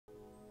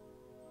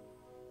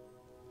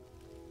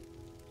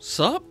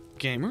Sup,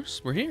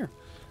 gamers? We're here.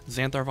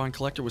 Xanathar Von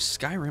Collector with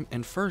Skyrim,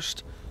 and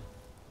first,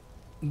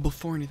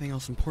 before anything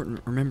else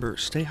important, remember,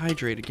 stay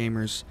hydrated,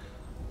 gamers,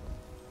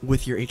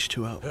 with your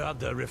H2O.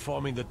 Heard they're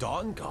reforming the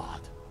Dawn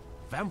Guard.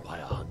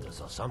 Vampire hunters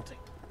or something.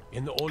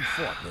 In the old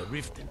fort near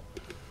Riften.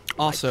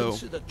 Also,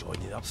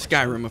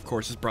 Skyrim, of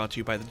course, is brought to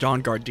you by the Dawn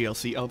Guard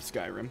DLC of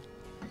Skyrim.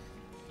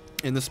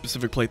 And this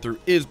specific playthrough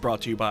is brought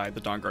to you by the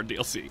Dawn Guard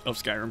DLC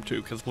of Skyrim,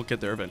 too, because we'll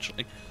get there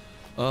eventually.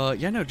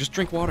 Yeah, no, just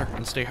drink water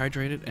and stay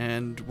hydrated,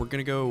 and we're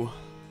gonna go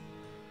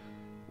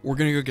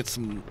get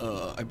some,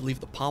 I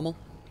believe the pommel.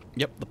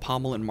 Yep, the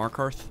pommel in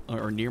Markarth,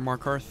 or near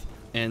Markarth.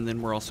 And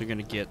then we're also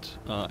gonna get,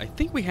 I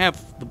think we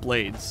have the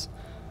blades,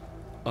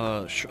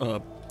 the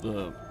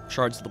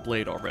shards of the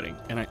blade already,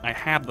 and I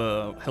have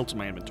the hilt in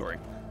my inventory.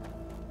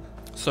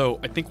 So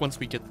I think once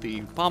we get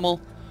the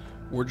pommel,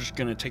 we're just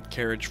gonna take the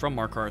carriage from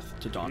Markarth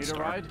to Dawnstar. Need a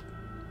ride?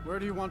 Where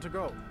do you want to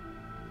go?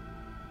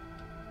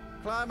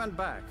 Climb and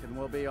back, and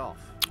we'll be off.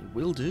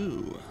 Will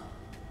do.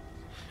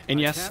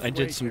 And yes, I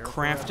did some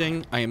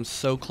crafting. I am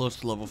so close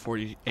to level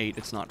 48,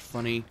 it's not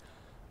funny.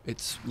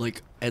 It's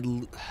like,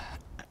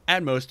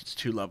 at most, it's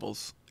 2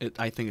 levels.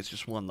 I think it's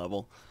just 1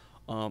 level.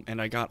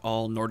 And I got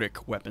all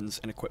Nordic weapons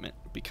and equipment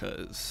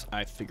because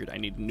I figured I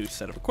need a new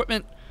set of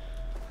equipment.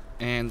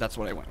 And that's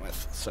what I went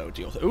with. So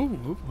deal with it.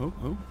 Ooh.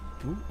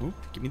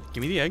 Give me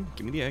the egg.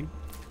 Give me the egg.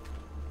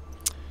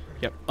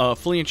 Yep.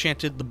 Fully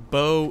enchanted. The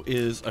bow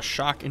is a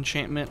shock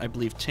enchantment. I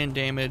believe 10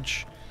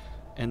 damage.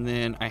 And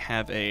then I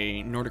have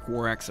a Nordic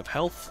war axe of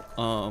health.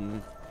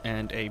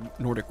 And a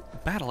Nordic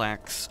battle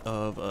axe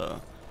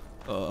of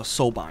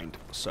soulbind.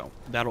 So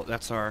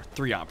that's our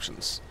 3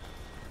 options.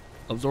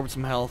 Absorb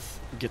some health.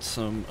 Get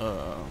some.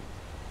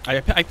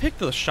 I picked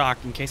the shock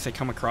in case I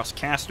come across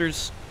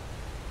casters.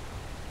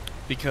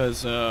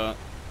 Because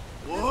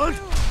What?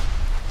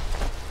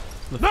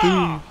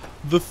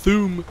 The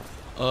Thoom.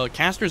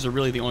 Casters are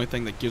really the only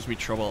thing that gives me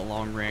trouble at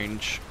long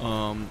range,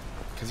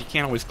 because you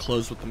can't always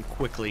close with them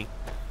quickly.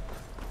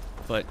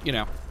 But, you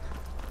know,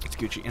 it's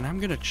Gucci. And I'm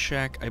going to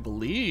check, I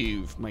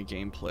believe my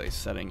gameplay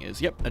setting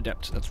is, yep,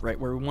 Adept. That's right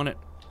where we want it.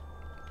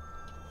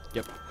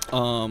 Yep.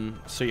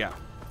 So yeah.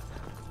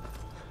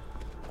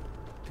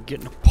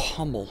 Getting a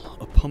pommel.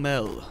 Oh,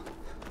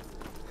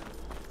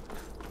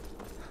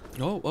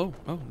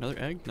 another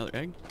egg.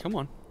 Come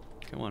on.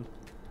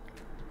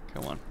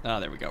 Ah,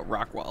 there we go.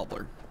 Rock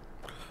Warbler.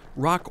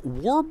 Rock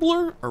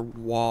Warbler or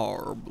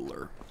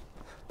Warbler?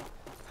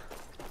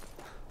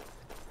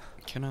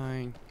 Can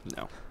I?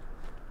 No.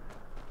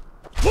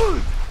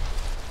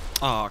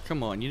 Aw,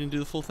 come on. You didn't do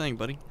the full thing,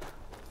 buddy.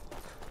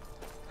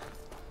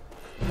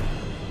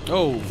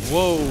 Oh,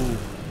 whoa.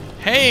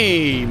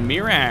 Hey,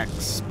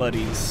 Mirax,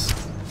 buddies.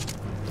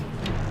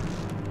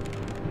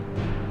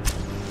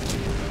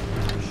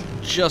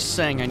 Just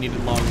saying I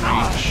needed long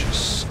range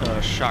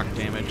shock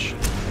damage.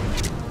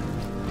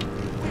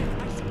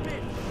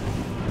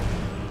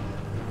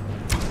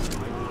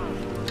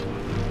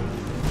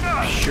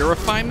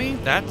 Purify me?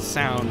 That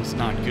sounds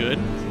not good.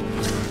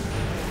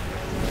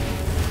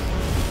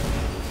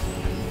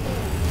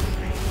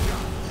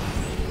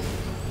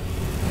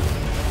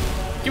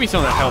 Give me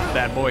some of that health,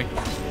 bad boy.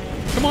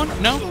 Come on,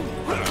 no?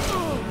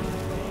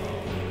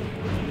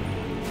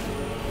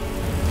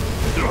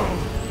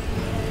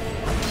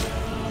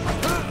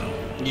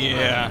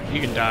 Yeah,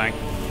 you can die.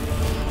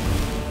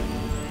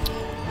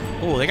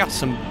 Oh, they got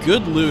some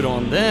good loot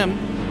on them.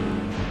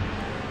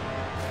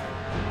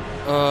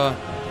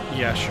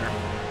 Yeah, sure.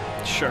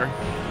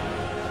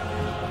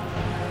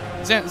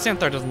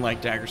 Xanathar doesn't like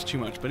daggers too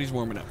much, but he's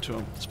warming up to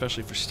them,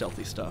 especially for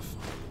stealthy stuff.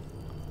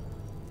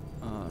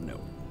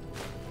 No.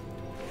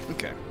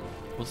 Okay.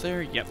 Was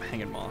there? Yep,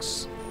 hanging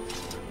moss.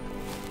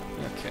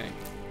 Okay.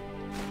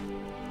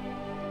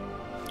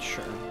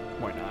 Sure.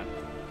 Why not?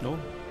 No.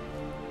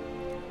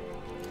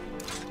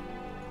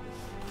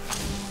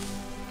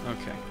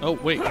 Okay. Oh,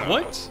 wait,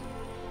 what?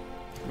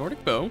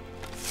 Nordic bow.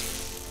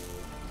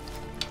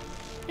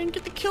 And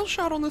get the kill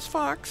shot on this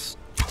fox.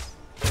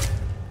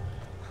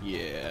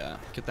 Yeah.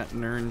 Get that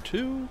Nern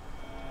too.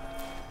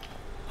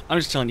 I'm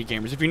just telling you,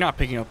 gamers, if you're not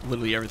picking up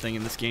literally everything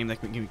in this game that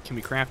can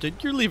be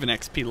crafted, you're leaving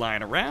XP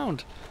lying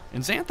around.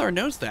 And Xanathar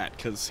knows that,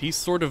 because he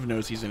sort of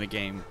knows he's in a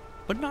game,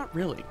 but not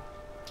really.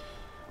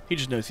 He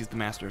just knows he's the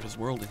master of his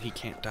world and he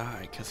can't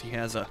die, because he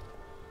has a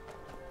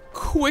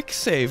quick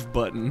save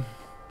button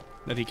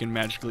that he can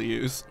magically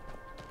use.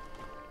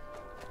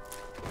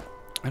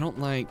 I don't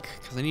like,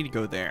 because I need to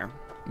go there.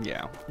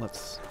 Yeah,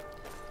 let's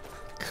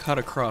cut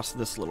across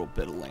this little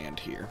bit of land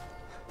here.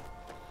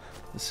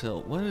 This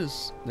hill, what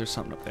is, there's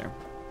something up there.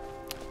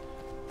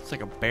 It's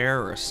like a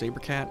bear or a saber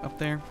cat up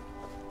there.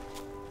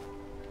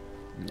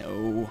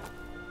 No.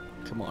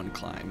 Come on,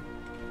 climb.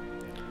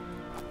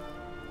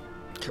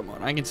 Come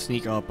on, I can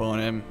sneak up on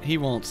him. He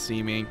won't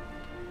see me.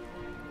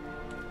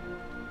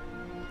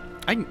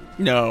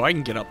 No, I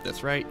can get up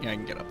this, right? Yeah, I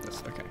can get up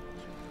this. Okay.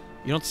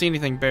 You don't see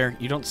anything, bear.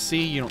 You don't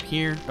see, you don't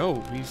hear.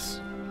 Oh,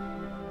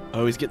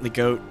 he's getting the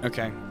goat.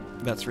 Okay.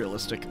 That's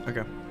realistic.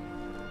 Okay.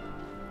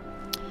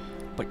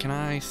 But can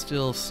I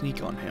still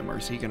sneak on him, or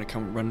is he gonna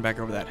come run back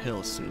over that hill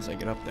as soon as I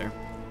get up there?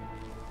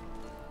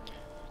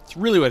 It's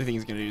really what I think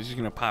he's gonna do. He's just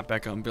gonna pop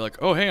back up and be like,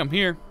 "Oh, hey, I'm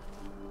here."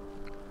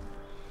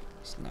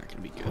 It's not gonna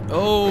be good.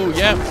 Oh,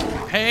 yeah.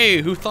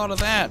 Hey, who thought of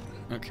that?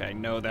 Okay,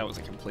 no, that was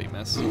a complete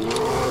mess.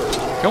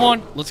 Come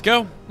on, let's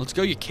go. Let's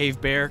go, you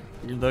cave bear.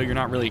 Even though you're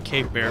not really a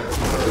cave bear.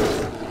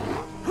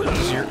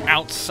 Because you're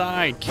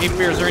outside. Cave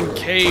bears are in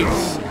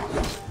caves.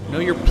 Know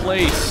your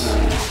place.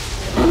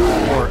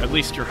 Or at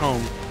least your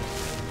home.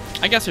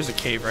 I guess there's a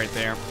cave right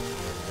there.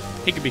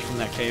 He could be from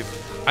that cave.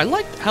 I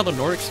like how the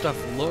Nordic stuff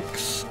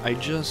looks. I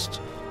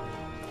just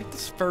like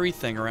this furry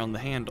thing around the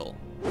handle.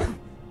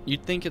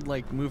 You'd think it'd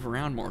like move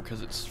around more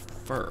because it's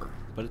fur,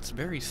 but it's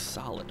very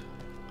solid.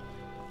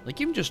 Like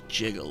you can just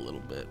jiggle a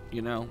little bit,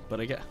 you know. But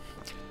I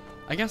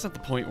guess at the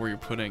point where you're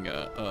putting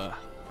hair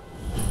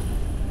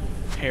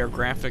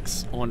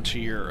graphics onto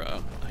your,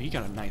 you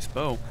got a nice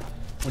bow.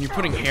 When you're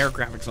putting hair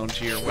graphics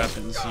onto your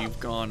weapons, you've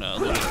gone a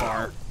little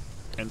far,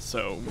 and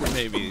so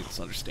maybe it's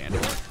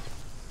understandable.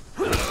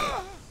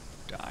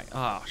 Die.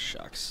 Ah,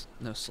 shucks.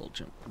 No soul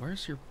jump.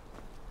 Where's your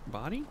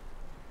body?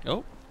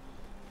 Oh,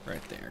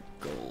 right there.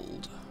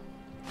 Gold.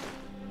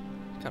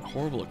 Got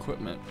horrible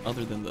equipment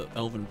other than the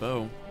elven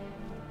bow.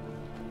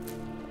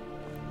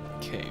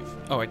 Cave.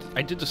 Oh,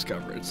 I did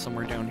discover it. It's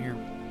somewhere down here.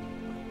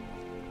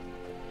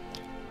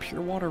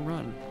 Pure water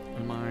run.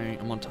 I'm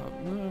on top.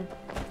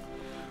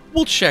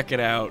 We'll check it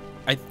out.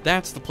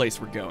 That's the place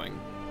we're going.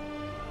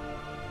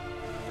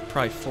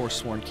 Probably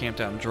Forsworn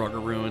camped out in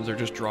Draugr Ruins, or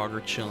just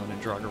Draugr chilling in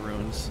Draugr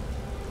Ruins.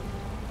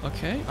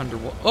 Okay,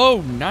 underwater.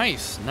 Oh,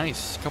 nice,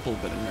 nice. Couple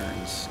of bit of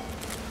nerds.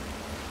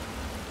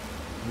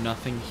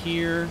 Nothing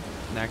here.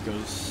 That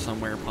goes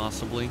somewhere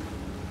possibly.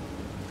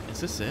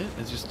 Is this it?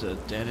 It's just a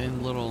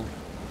dead-end little,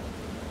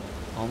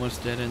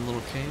 almost dead-end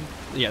little cave?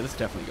 Yeah, this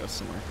definitely goes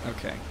somewhere.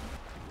 Okay.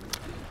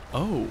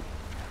 Oh.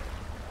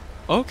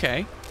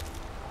 Okay.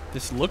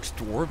 This looks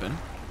dwarven.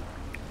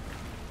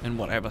 And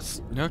what, I have a...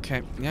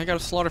 Okay. Yeah, I got a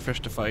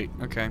slaughterfish to fight.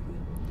 Okay.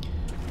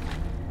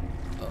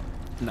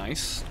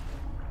 Nice.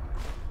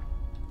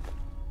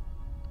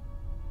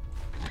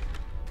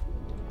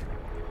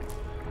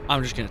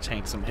 I'm just gonna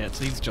tank some hits.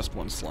 He's just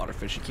one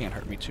slaughterfish. He can't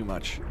hurt me too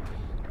much.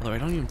 Although I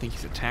don't even think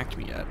he's attacked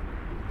me yet.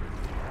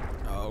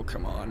 Oh,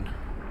 come on.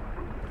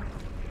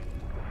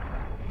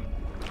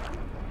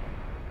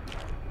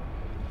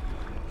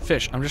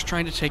 Fish, I'm just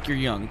trying to take your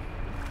young.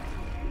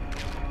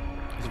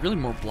 He's really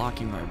more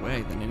blocking my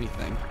way than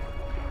anything.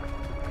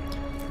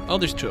 Oh,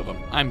 there's two of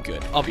them. I'm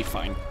good. I'll be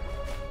fine.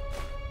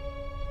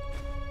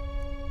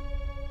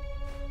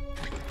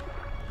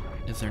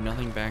 Is there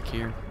nothing back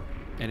here?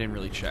 I didn't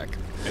really check.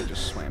 I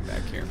just swam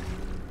back here.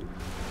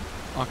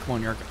 Oh, come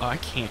on, Yark. Oh, I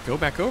can't go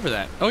back over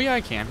that. Oh, yeah,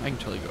 I can. I can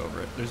totally go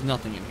over it. There's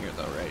nothing in here,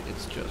 though, right?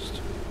 It's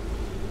just...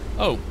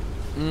 Oh.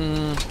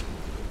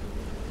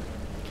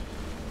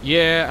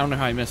 Yeah, I don't know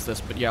how I missed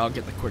this, but yeah, I'll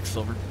get the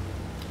Quicksilver.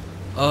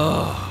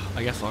 Ugh.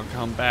 I guess I'll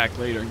come back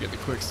later and get the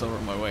Quicksilver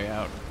on my way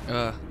out.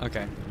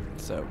 Okay.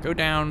 So, go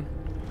down.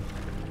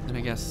 And I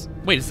guess...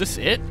 Wait, is this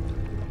it?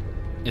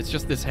 It's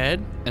just this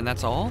head? And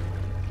that's all?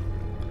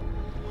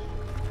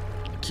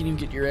 Can you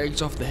get your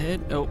eggs off the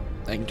head? Oh,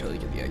 I can totally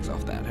get the eggs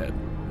off that head.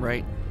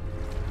 Right?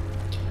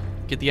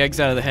 Get the eggs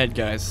out of the head,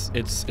 guys.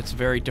 It's a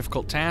very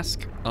difficult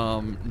task.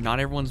 Not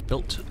everyone's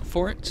built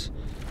for it.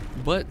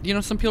 But, you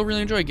know, some people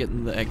really enjoy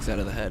getting the eggs out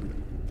of the head.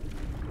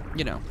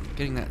 You know,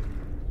 getting that...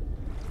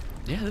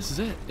 Yeah, this is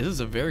it. This is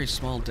a very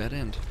small dead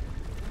end.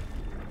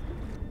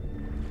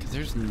 Because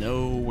there's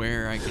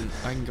nowhere I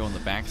can go on the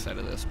backside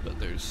of this, but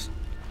there's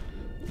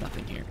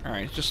nothing here.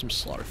 Alright, it's just some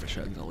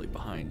slaughterfish eggs I'll leave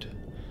behind.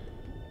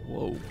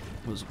 Whoa,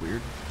 that was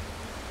weird.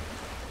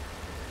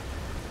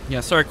 Yeah,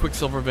 sorry,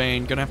 Quicksilver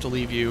Vein. Gonna have to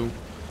leave you.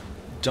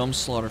 Dumb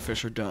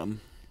slaughterfish are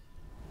dumb.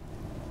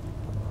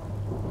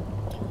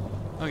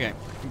 Okay,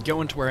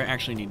 going to where I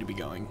actually need to be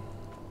going.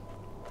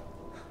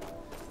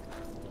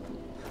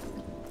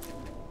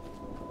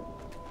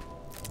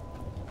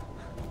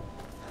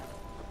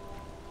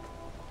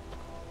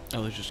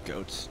 Oh, there's just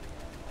goats.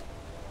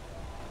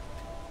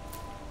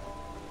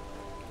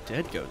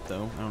 Dead goat,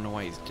 though. I don't know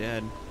why he's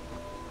dead.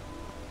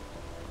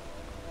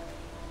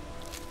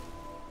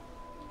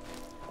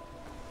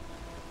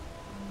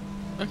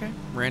 Okay,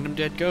 random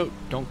dead goat.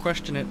 Don't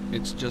question it.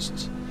 It's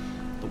just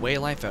the way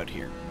of life out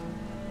here.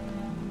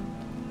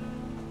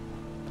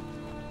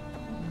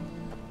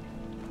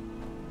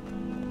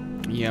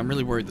 Yeah, I'm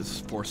really worried this is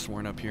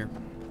Forsworn up here.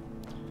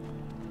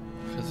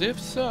 Because if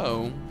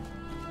so,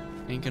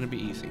 ain't gonna be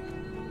easy.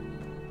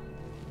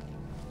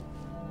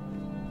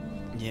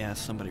 Yeah,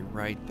 somebody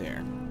right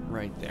there.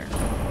 Right there.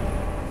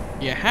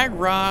 Yeah, Hag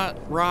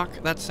Rock,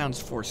 that sounds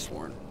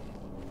Forsworn.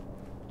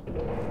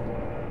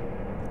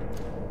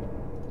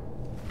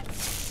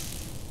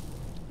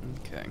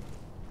 Okay.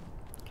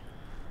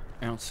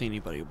 I don't see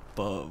anybody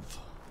above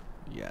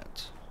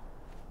yet.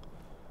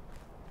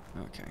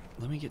 Okay,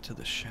 let me get to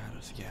the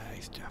shadows. Yeah,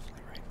 he's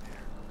definitely right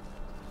there.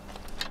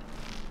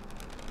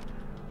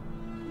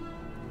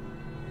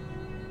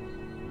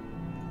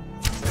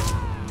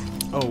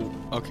 Oh,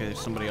 okay, there's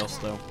somebody else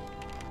though.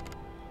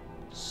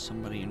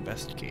 somebody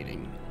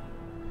investigating.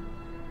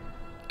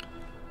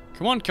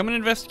 Come on, come and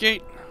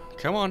investigate.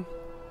 Come on.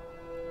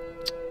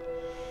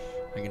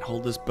 I can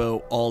hold this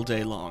bow all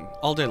day long.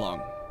 All day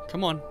long.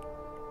 Come on.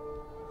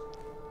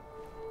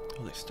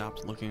 Oh, they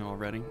stopped looking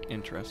already.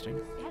 Interesting.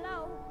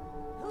 Hello?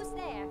 Who's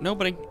there?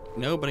 Nobody.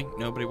 Nobody.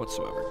 Nobody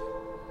whatsoever.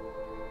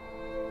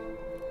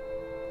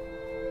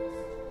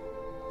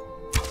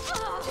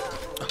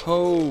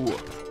 Oh.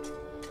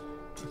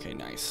 Okay,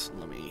 nice.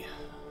 Let me...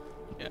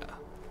 Yeah.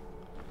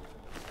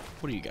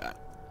 What do you got?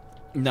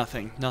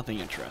 Nothing. Nothing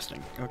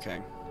interesting. Okay.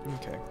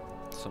 Okay.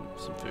 Some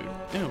food.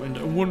 Oh, and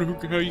I wonder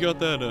how you got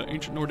that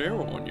ancient Nord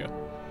arrow on you.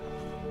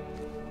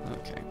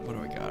 Okay, what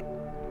do I got?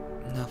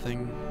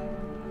 Nothing.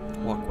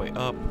 Walkway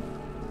up.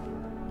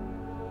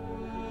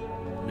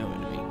 No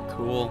enemy.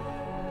 Cool.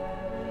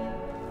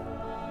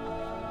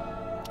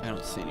 I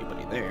don't see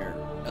anybody there.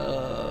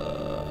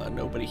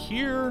 Nobody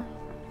here.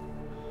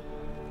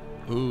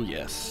 Ooh,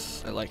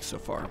 yes. I like so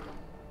far.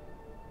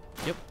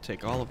 Yep,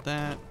 take all of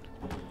that.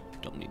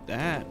 Don't need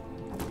that.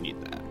 Need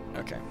that.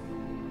 Okay.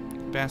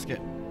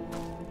 Basket.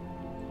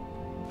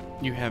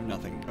 You have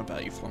nothing of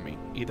value for me,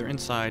 either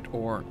inside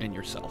or in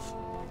yourself.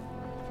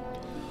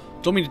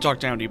 Don't mean to talk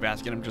down to you,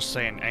 Basket. I'm just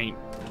saying,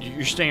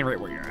 you're staying right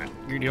where you're at.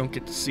 You don't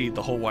get to see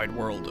the whole wide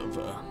world of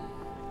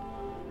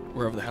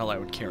wherever the hell I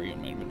would carry you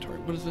in my inventory.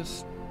 What is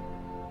this?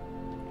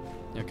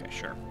 Okay,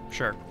 sure,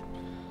 sure.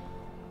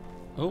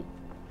 Oh,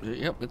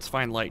 yep, it's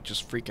fine light.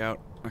 Just freak out.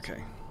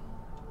 Okay.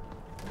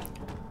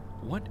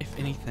 What, if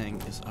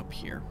anything, is up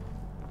here?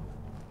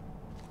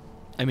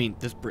 I mean,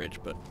 this bridge,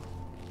 but...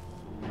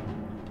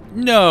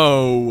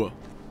 No!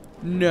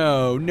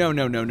 No, no,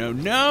 no, no, no,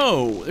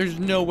 no! There's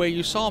no way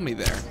you saw me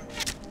there.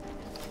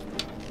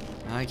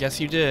 I guess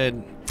you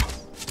did.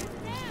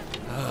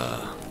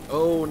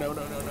 Oh, no, no,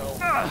 no, no.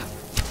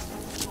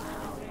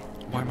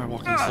 Why am I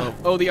walking slow?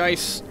 Oh, the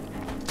ice!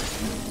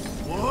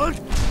 What?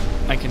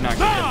 I cannot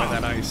get hit by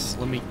that ice.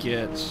 Let me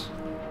get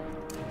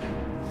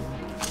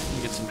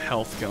some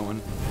health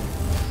going.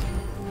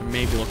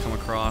 Maybe it'll come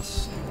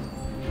across.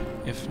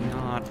 If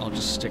not, I'll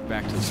just stick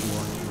back to this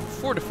more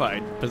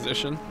fortified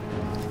position.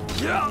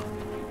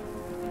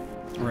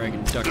 Where I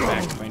can duck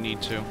back if I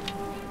need to.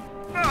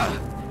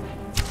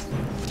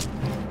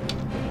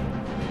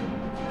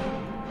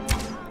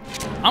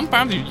 I'm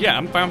fine with you. Yeah,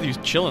 I'm fine with you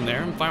chilling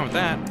there. I'm fine with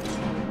that.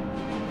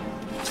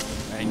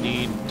 I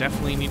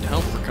definitely need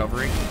health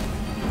recovery.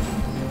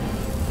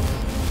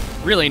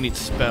 Really need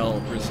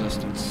spell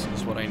resistance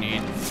is what I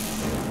need.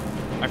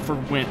 I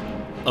forwent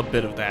a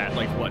bit of that,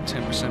 like what,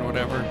 10% or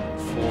whatever,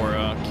 for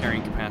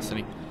carrying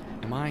capacity.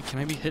 Can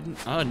I be hidden?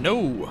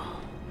 No!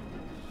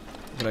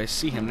 But I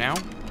see him now.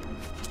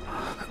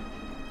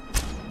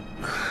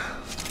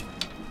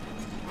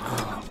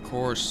 Of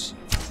course.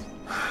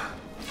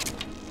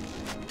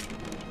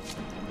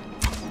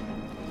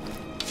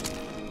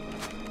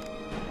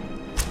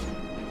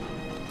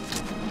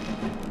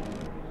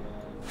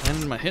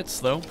 Landing my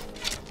hits, though.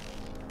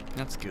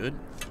 That's good.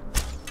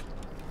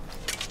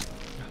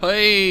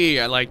 Hey,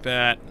 I like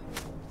that.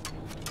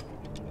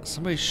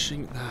 Somebody's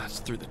shooting. It's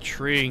through the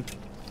tree.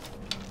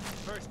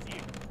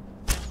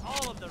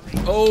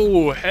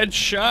 Oh,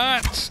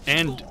 headshot!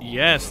 And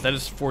yes, that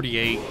is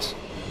 48.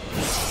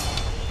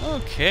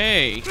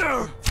 Okay.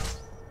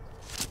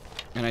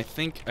 And I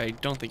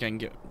don't think I can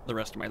get the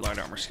rest of my light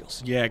armor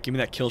skills. Yeah, give me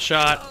that kill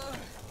shot.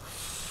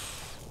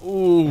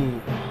 Ooh,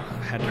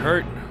 had to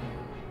hurt.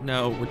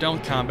 No, we're done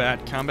with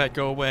combat. Combat,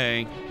 go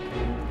away.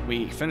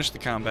 We finished the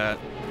combat.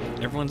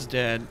 Everyone's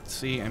dead.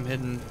 See, I'm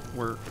hidden.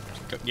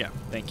 Yeah,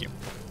 thank you.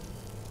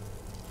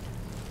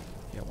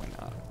 Yeah, why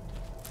not?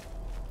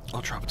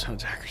 I'll drop a ton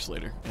of daggers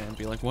later and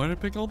be like, why did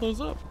I pick all those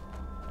up?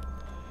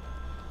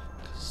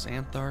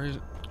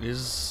 Xanathar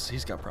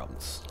he's got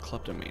problems.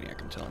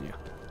 Kleptomaniac, I'm telling you.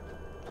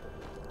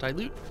 Did I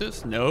loot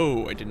this?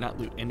 No, I did not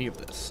loot any of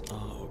this.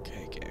 Oh,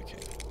 okay.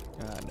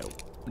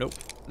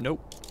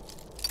 Nope.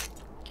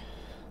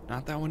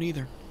 Not that one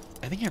either.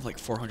 I think I have like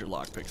 400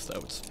 lockpicks though.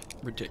 It's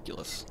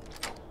ridiculous.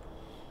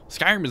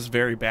 Skyrim is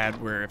very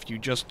bad where if you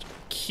just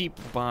keep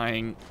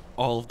buying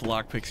all of the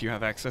lockpicks you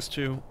have access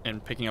to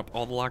and picking up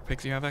all the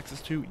lockpicks you have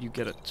access to, you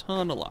get a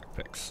ton of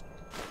lockpicks.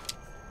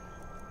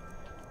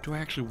 Do I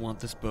actually want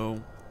this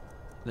bow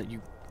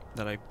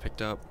that I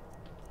picked up?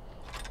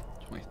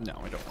 No,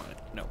 I don't want it.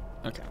 No.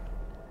 Okay.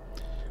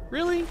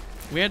 Really?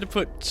 We had to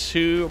put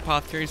 2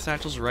 apothecary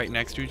satchels right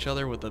next to each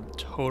other with a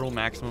total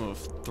maximum of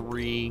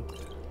 3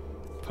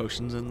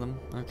 potions in them?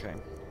 Okay.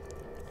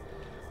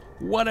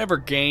 Whatever,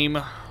 game.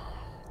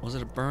 Was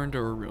it a burned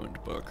or a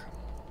ruined book?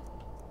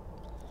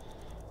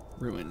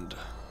 Ruined.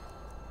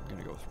 I'm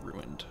gonna go with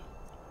ruined.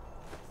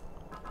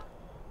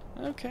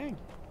 Okay.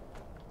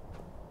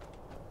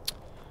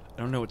 I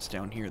don't know what's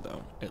down here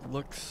though. It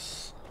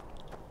looks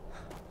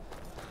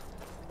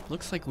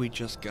like we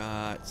just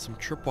got some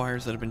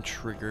tripwires that have been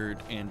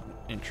triggered and an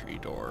entry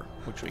door,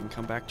 which we can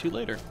come back to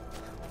later.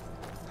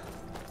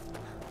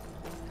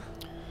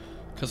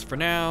 Because for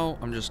now,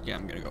 I'm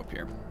gonna go up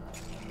here.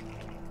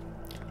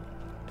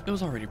 It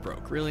was already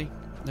broke, really?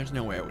 There's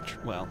no way I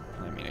would... well,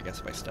 I mean, I guess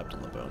if I stepped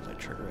on the bones, I'd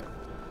trigger it.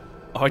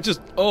 Oh, I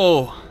just...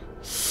 oh!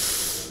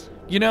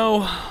 You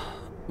know,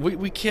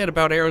 we kid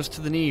about arrows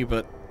to the knee,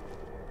 but...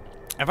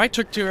 if I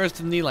took 2 arrows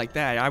to the knee like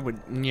that, I would...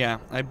 yeah,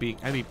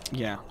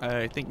 yeah,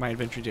 I think my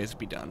adventure days would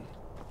be done.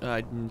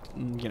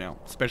 You know,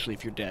 especially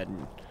if you're dead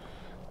and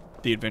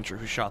the adventurer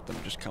who shot them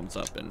just comes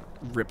up and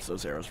rips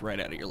those arrows right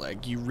out of your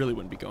leg. You really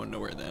wouldn't be going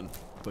nowhere then.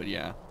 But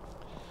yeah.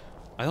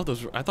 I thought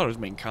it was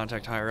making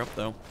contact higher up,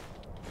 though.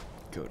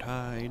 Goat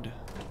hide.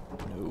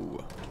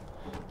 No.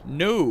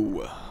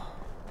 No!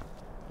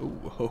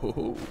 Oh, ho, ho,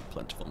 ho.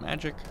 Plentiful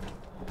magic.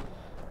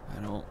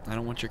 I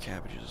don't want your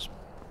cabbages.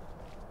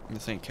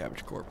 This ain't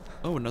Cabbage Corp.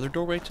 Oh, another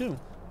doorway, too.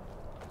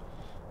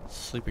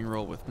 Sleeping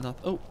roll with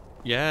nothing. Oh,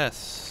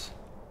 yes!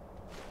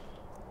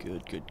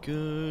 Good, good,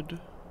 good.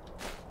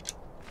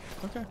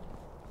 Okay.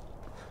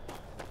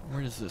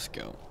 Where does this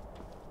go?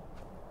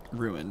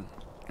 Ruin.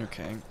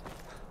 Okay.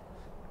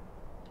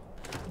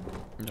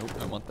 Nope,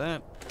 I want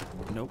that.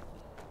 Nope.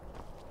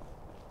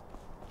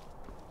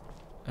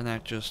 And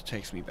that just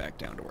takes me back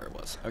down to where it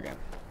was. Okay.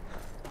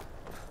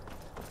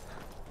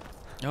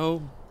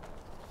 Oh.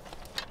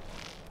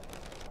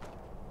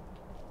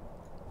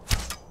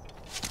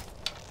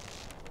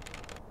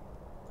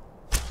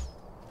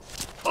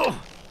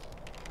 Oh!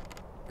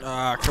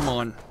 Ah, come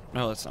on.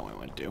 No, that's not what I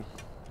want to do.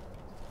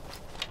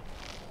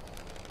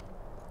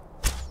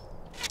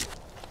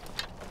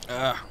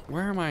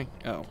 Where am I?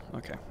 Oh,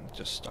 okay.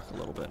 Just stuck a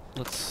little bit.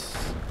 Let's...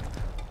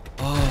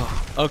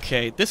 oh,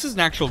 okay. This is an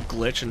actual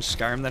glitch in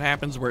Skyrim that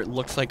happens where it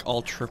looks like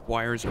all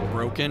tripwires are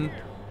broken,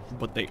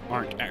 but they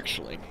aren't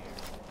actually.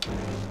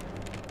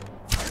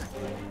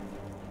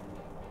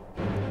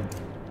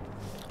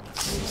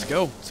 Let's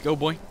go. Let's go,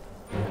 boy.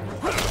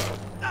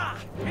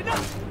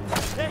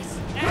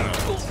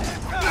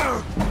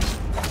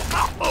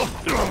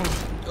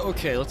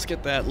 Okay, let's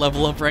get that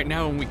level up right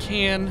now when we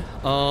can.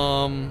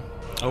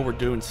 Oh, we're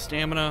doing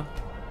stamina.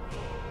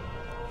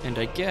 And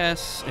I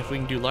guess if we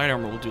can do light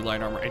armor, we'll do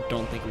light armor. I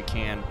don't think we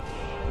can.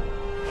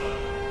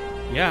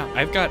 Yeah,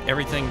 I've got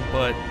everything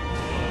but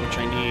which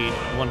I need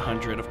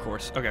 100, of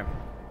course. Okay.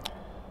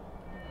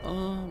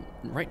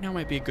 Right now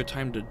might be a good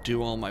time to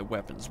do all my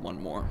weapons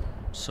one more.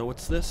 So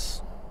what's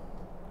this?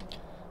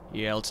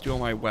 Yeah, let's do all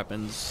my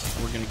weapons.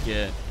 We're gonna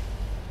get...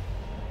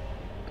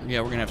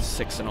 yeah, we're gonna have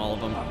 6 in all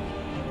of them.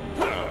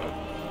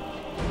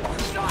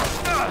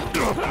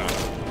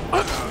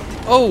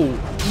 Oh,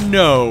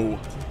 no.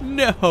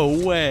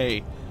 No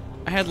way.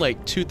 I had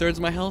like 2/3 of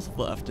my health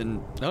left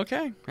and...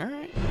 okay,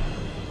 alright.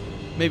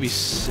 Maybe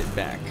sit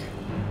back.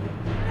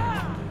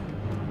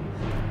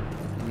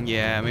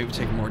 Yeah, maybe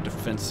take a more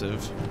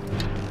defensive.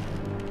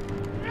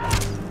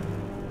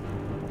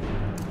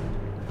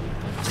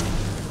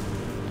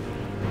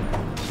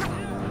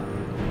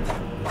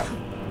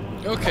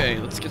 Okay,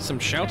 let's get some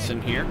shouts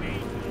in here.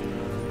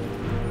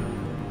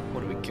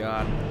 What do we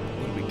got?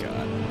 What do we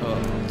got?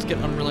 Let's get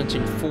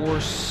Unrelenting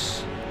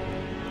Force.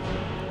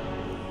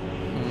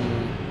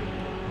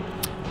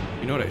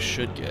 You know what I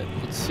should get?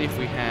 Let's see if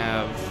we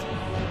have...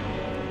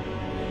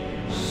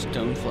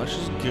 Stone Flesh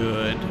is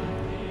good.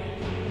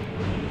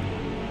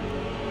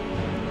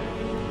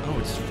 Oh,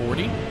 it's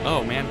 40?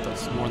 Oh man,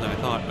 that's more than I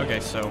thought. Okay,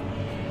 so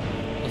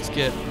let's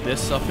get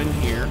this up in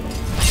here.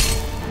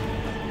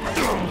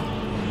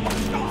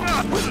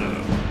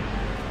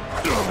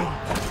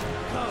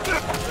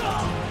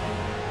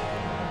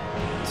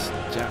 It's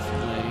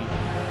definitely...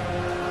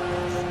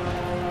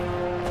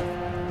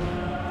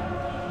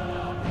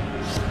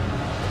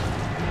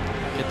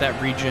 get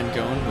that regen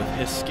going with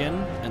his skin,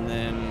 and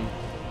then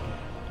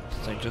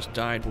since I just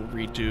died, we'll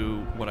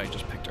redo what I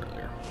just picked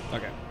earlier.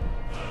 Okay.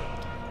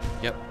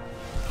 Yep.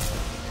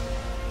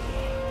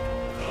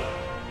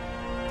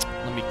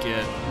 Let me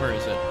get... where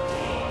is it?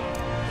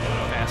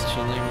 Fast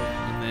healing,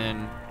 and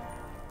then...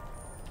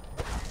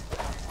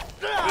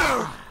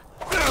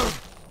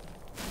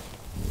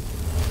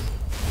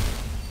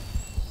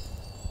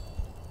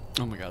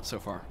 oh my god, so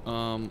far.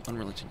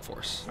 Unrelenting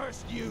Force.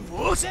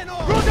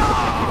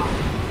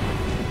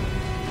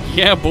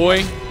 Yeah,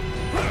 boy!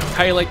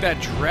 How you like that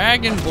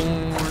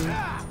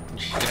Dragonborn?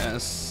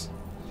 Yes.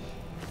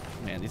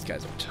 Man, these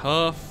guys are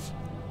tough.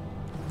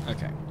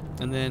 Okay.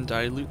 And then, did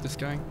I loot this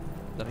guy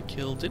that I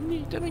killed?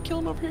 Didn't I kill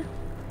him up here?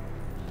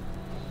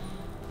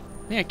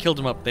 I think I killed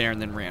him up there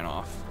and then ran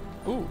off.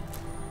 Ooh.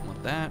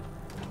 Want that?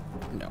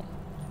 No.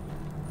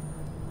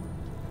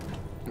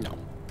 No.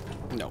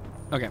 No.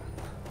 Okay.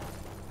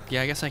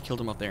 Yeah, I guess I killed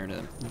him up there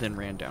and then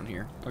ran down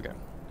here. Okay.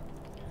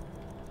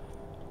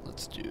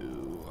 Let's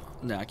do...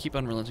 nah, keep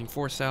Unrelenting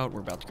Force out.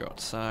 We're about to go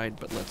outside,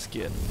 but let's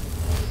get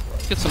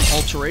some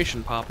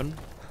alteration popping.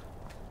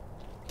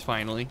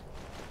 Finally.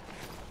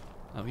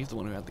 Oh, he's the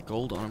one who had the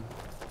gold on him.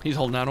 He's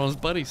holding out on his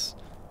buddies.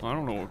 I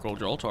don't know what gold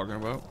you're all talking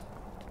about.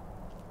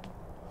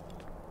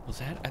 Was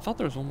that? I thought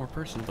there was one more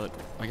person, but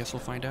I guess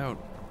we'll find out.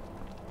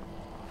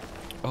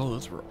 Oh,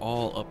 those were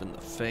all up in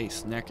the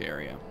face, neck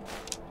area.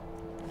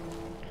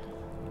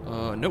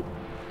 Nope.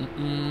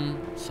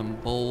 Some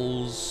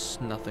bowls.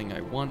 Nothing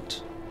I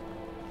want.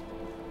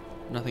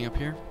 Nothing up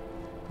here?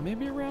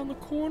 Maybe around the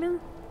corner?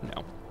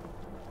 No.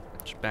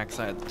 Just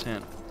backside of the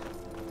tent.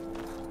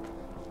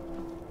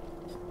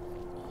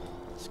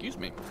 Excuse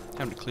me.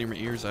 Time to clear my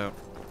ears out.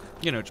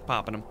 You know, just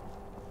popping them.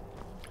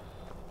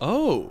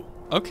 Oh,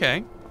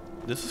 okay.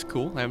 This is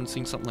cool. I haven't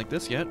seen something like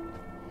this yet.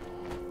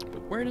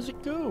 But where does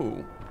it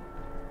go?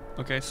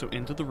 Okay, so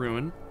into the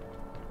ruin.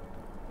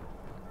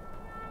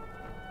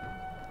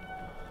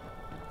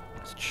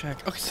 Let's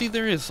check. Okay, see,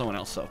 there is someone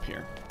else up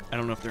here. I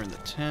don't know if they're in the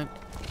tent.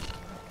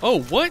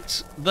 Oh,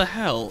 what the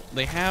hell?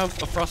 They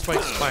have a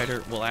frostbite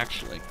spider. Well,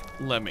 actually,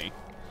 let me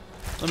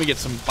get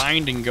some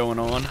binding going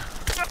on.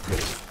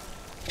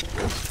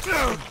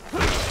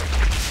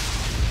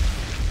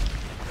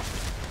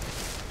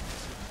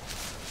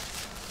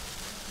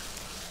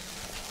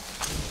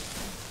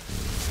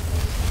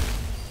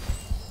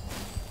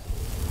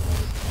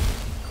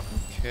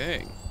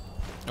 Okay.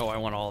 Oh, I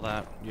want all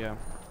that. Yeah.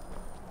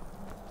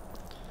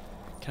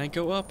 Can I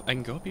go up? I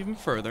can go up even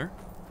further.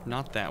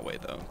 Not that way,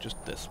 though.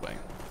 Just this way.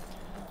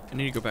 I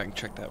need to go back and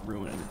check that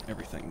ruin and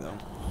everything, though.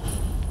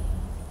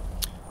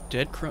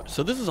 Dead Crone...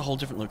 So this is a whole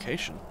different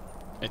location,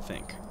 I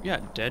think.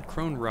 Yeah, Dead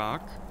Crone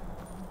Rock.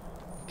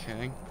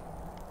 Okay.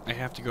 I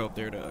have to go up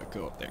there to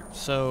go up there.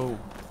 So...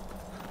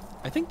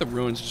 I think the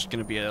ruin's just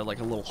going to be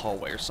like a little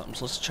hallway or something.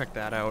 So let's check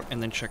that out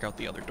and then check out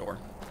the other door.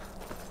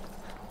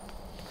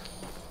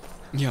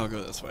 Yeah, I'll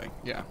go this way.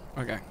 Yeah.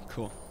 Okay,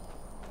 cool.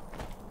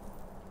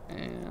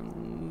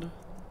 And...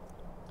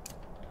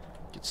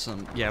 get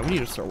some... Yeah, we need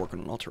to start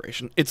working on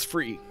alteration. It's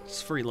free.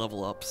 It's free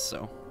level ups,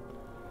 so...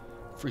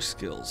 free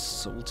skills,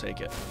 so we'll take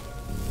it.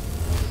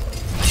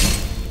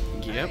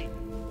 Yep.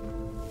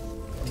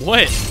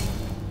 What?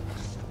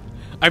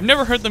 I've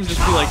never heard them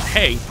just be like,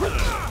 hey.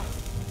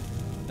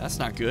 That's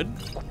not good.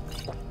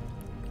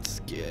 Let's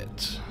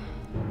get...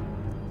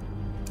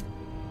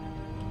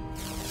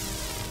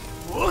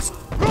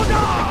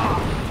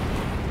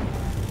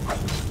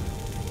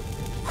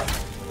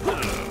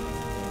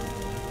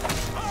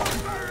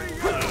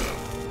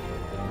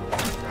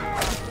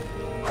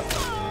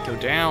 Go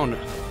down.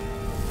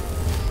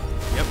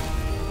 Yep.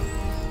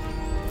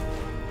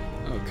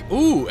 Okay.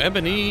 Ooh,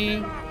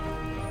 Ebony.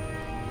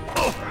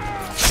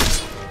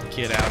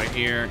 Get out of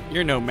here.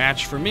 You're no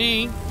match for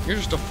me. You're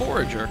just a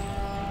forager.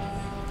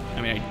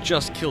 I mean, I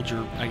just killed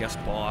your, I guess,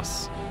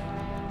 boss.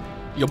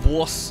 Your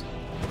boss.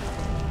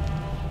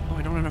 Oh,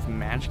 I don't have enough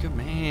magicka?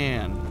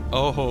 Man.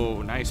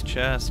 Oh, nice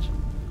chest.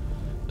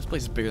 This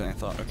place is bigger than I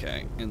thought.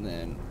 Okay, and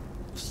then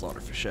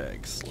slaughterfish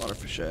egg.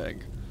 Slaughterfish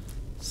egg.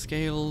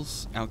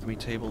 Scales. Alchemy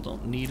table.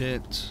 Don't need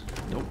it.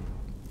 Nope.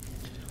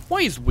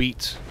 Why is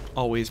wheat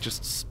always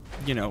just,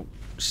 you know,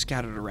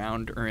 scattered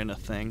around or in a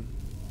thing?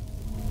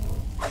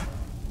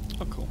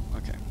 Oh, cool.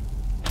 Okay.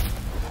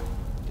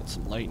 Get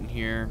some light in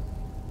here.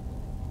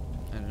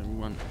 And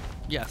one.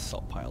 Yeah,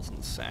 salt piles in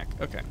the sack.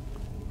 Okay.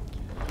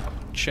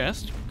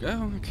 Chest.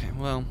 Oh, okay.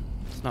 Well,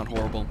 it's not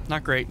horrible.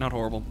 Not great. Not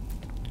horrible.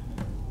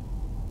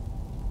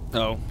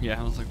 Oh, yeah.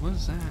 I was like, what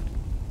is that?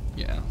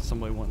 Yeah,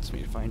 somebody wants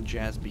me to find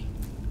Jasby.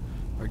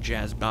 Or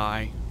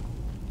Jazby.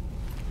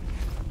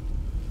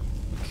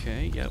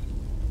 Okay, yep.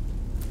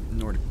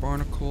 Nordic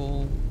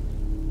barnacle.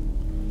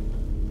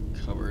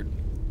 Covered.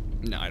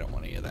 No, I don't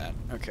want any of that.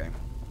 Okay.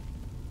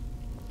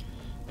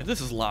 If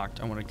this is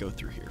locked, I want to go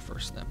through here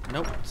first then.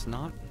 Nope, it's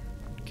not.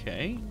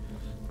 Okay.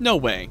 No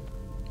way.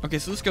 Okay,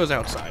 so this goes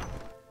outside.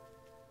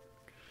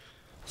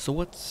 So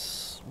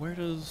what's... where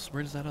does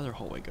that other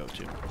hallway go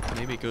to?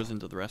 Maybe it goes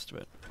into the rest of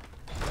it.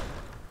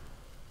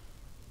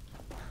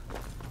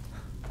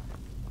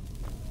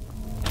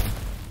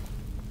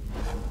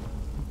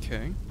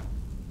 Okay.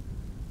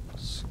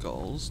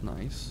 Skulls,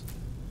 nice.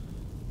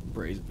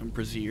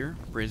 Brazier.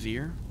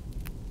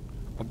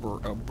 A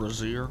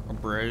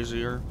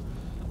brazier.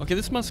 Okay,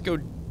 this must go...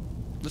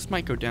 this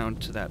might go down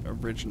to that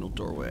original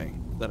doorway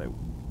that I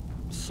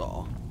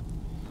saw.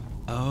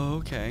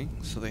 Okay,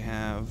 so they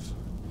have...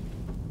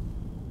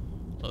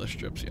 leather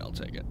strips. Yeah, I'll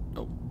take it.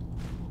 Oh.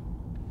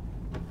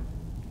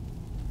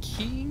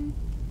 Key?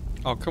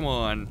 Oh, come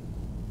on.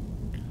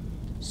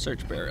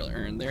 Search barrel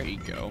urn. There you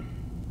go.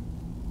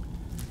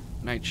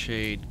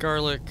 Nightshade,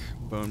 garlic,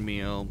 bone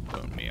meal,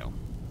 bone meal.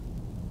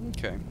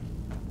 Okay.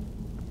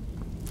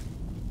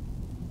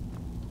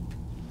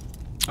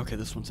 Okay,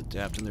 this one's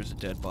adept, and there's a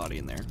dead body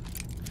in there.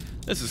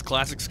 This is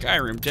classic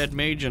Skyrim. Dead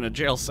mage in a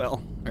jail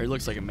cell. Or he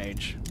looks like a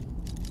mage.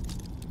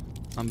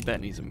 I'm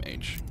betting he's a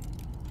mage.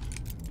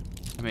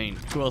 I mean,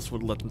 who else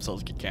would let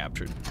themselves get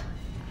captured?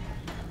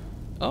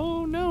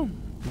 Oh, no.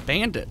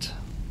 Bandit.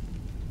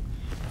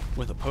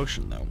 With a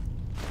potion, though.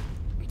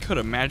 Could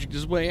have magicked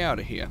his way out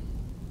of here.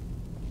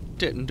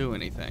 Didn't do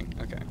anything.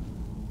 Okay.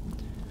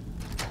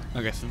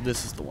 Okay, so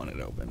this is the one it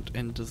opened.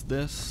 And does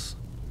this...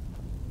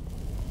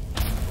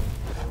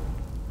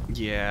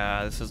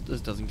 yeah, this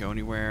doesn't go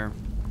anywhere.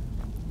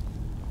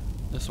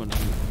 This one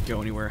doesn't go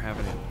anywhere,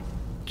 having it.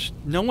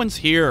 No one's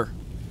here.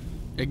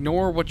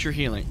 Ignore what you're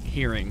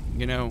hearing.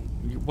 You know,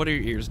 what do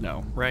your ears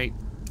know, right?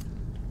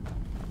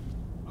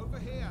 Over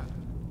here.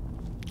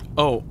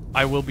 Oh,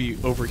 I will be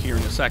over here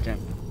in a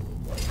second.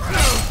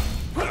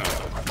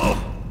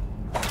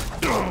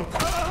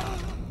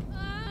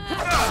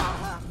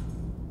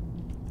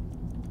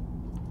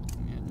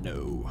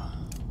 No.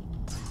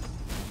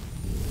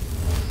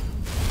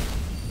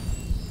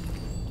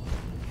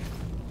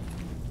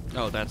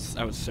 Oh,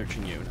 I was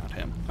searching you, not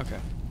him. Okay.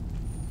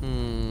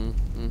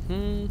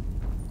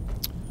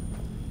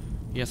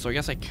 Yeah, so I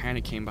guess I kind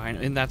of came behind,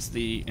 and that's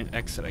an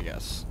exit, I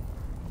guess.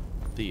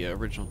 The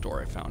original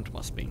door I found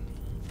must be.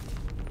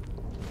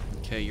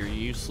 Okay, you're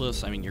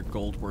useless. I mean, you're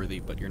gold worthy,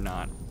 but you're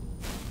not.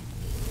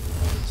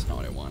 That's not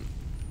what I want.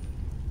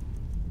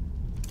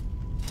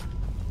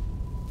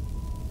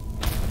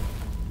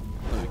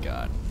 What do we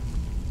got?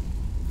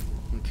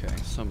 Okay,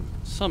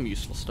 some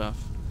useful stuff.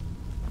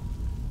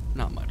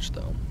 Not much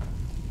though.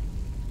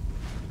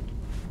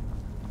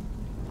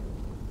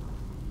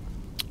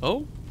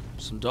 Oh,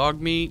 some dog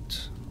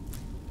meat,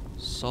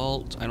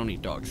 salt. I don't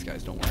eat dogs,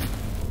 guys. Don't worry.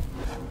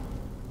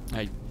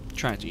 I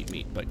try not to eat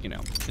meat, but you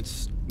know,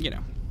 it's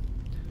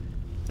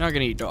not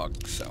gonna eat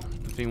dogs. So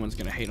if anyone's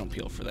gonna hate on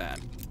Peel for that,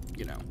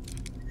 you know,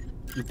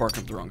 you're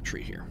barking up the wrong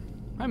tree here.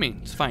 I mean,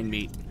 it's fine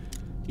meat.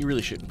 You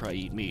really shouldn't probably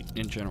eat meat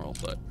in general,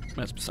 but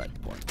that's beside the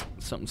point.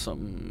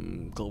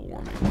 Something global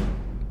warming.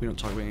 We don't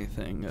talk about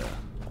anything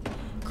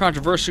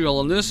controversial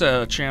on this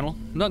channel.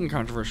 Nothing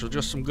controversial,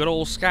 just some good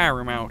old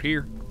Skyrim out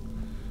here.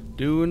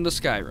 Doing the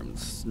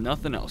Skyrims.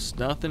 Nothing else.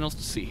 Nothing else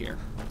to see here.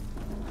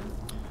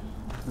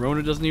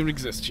 Rona doesn't even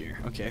exist here.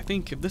 Okay, I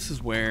think if this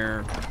is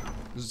where...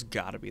 This has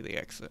got to be the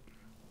exit.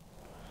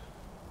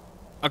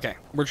 Okay,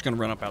 we're just going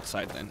to run up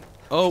outside then.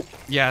 Oh,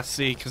 yeah,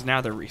 see, because now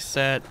they're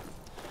reset.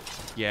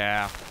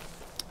 Yeah.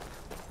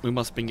 We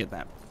must have been getting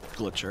that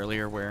glitch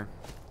earlier where...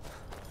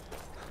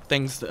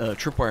 Things,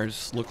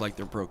 tripwires look like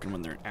they're broken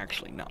when they're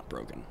actually not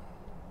broken.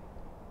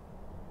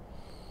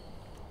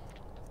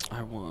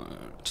 I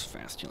want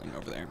fast healing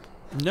over there.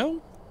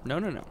 No. No,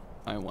 no, no.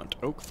 I want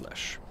oak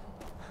flesh.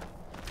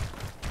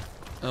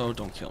 Oh,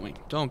 don't kill me.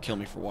 Don't kill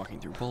me for walking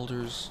through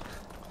boulders.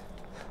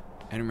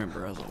 And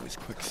remember, as always,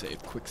 quick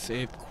save, quick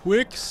save,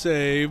 quick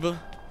save.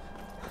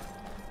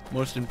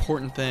 Most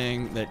important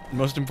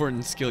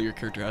skill your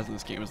character has in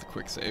this game is the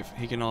quick save.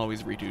 He can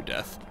always redo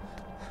death.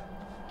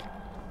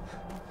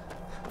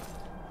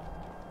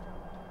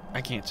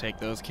 I can't take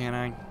those, can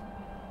I?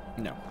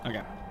 No.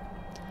 Okay.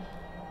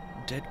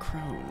 Dead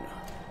crone.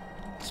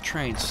 Let's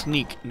try and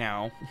sneak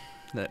now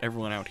that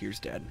everyone out here's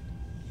dead.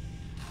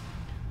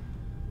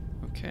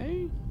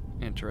 Okay.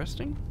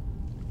 Interesting.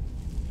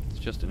 It's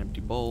just an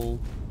empty bowl.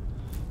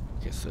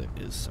 I guess there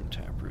is some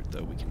taproot,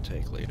 though, we can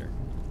take later.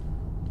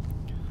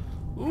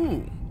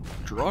 Ooh.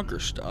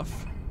 Draugr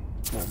stuff.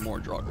 Well, more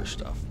Draugr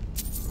stuff.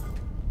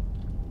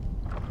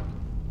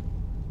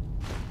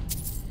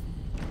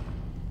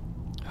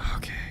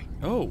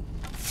 Oh.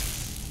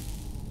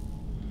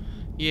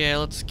 Yeah,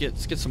 let's get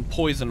some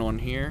poison on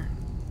here.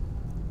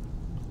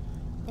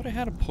 Thought I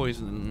had a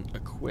poison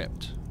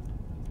equipped.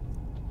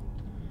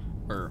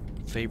 Or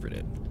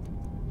favorited.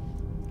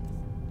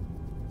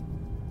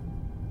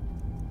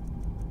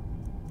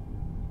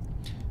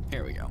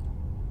 Here we go.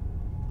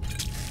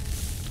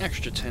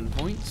 Extra 10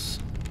 points.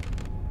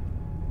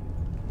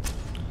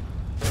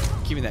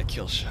 Give me that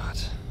kill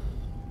shot.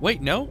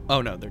 Wait, no?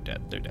 Oh no, they're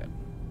dead. They're dead.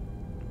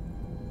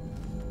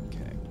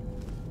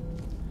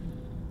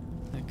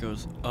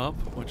 Goes up,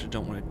 which I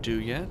don't want to do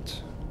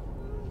yet.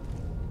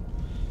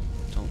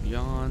 Don't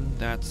yawn.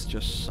 That's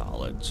just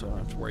solid, so I don't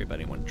have to worry about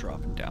anyone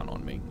dropping down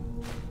on me.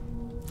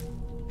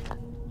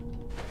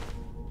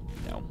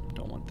 No,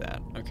 don't want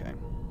that. Okay.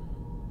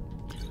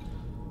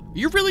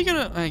 You're really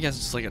gonna... I guess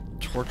it's like a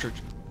torture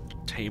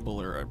table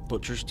or a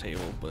butcher's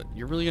table, but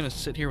you're really gonna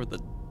sit here with a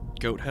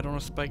goat head on a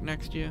spike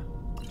next to you?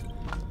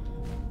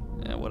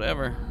 Yeah,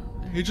 whatever.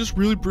 It just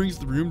really brings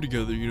the room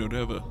together, you know, to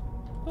have a...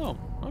 Oh,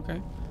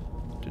 okay.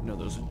 Didn't know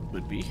those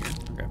would be here.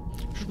 Okay.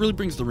 Just really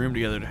brings the room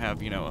together to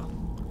have, you know, a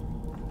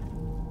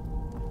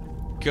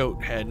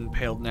goat head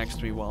impaled next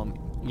to me while I'm,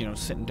 you know,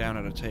 sitting down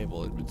at a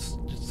table.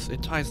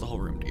 It ties the whole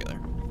room together.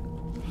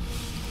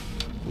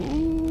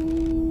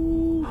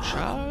 Ooh,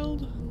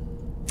 child.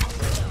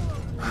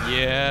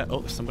 Yeah.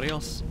 Oh, there's somebody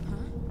else.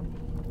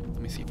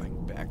 Let me see if I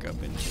can back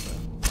up into the...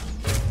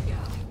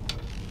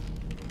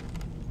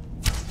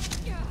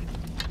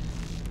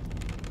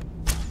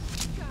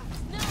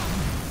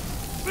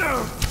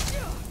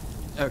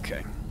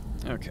 Okay.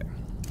 Okay.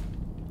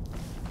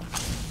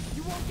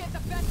 You won't get the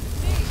best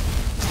of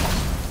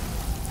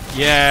me.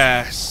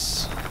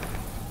 Yes.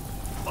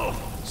 Oh,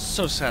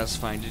 so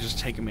satisfying to just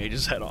take a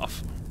mage's head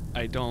off.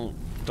 I don't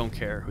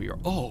care who you are.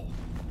 Oh,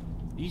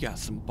 you got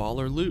some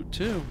baller loot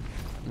too.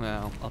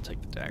 Well, I'll take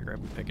the dagger.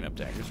 I've been picking up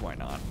daggers. Why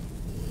not?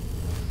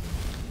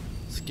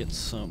 Let's get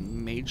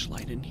some mage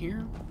light in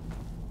here.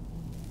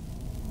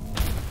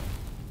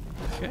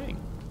 Okay.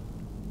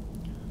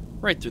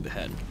 Right through the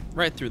head.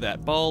 Right through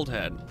that bald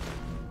head.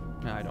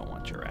 No, I don't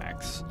want your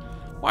axe.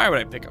 Why would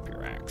I pick up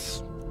your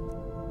axe?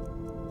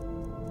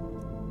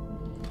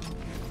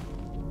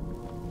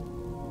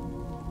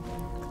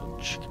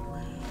 Chicken.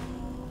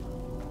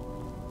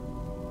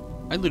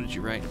 I looted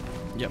you, right?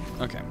 Yep,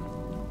 okay.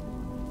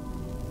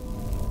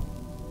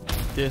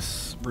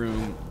 This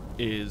room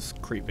is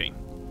creepy.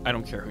 I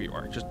don't care who you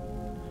are. Just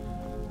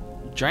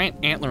Giant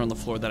antler on the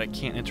floor that I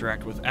can't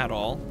interact with at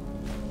all.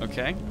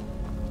 Okay.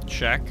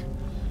 Check.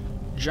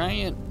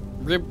 Giant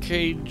rib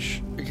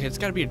cage. Okay, it's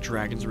got to be a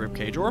dragon's rib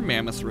cage or a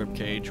mammoth's rib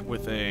cage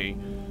with a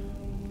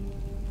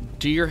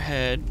deer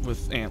head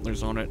with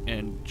antlers on it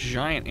and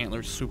giant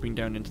antlers swooping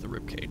down into the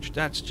rib cage.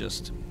 That's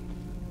just...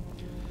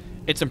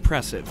 It's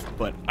impressive,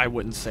 but I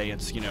wouldn't say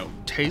it's, you know,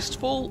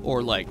 tasteful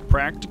or, like,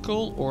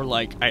 practical or,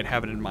 like, I'd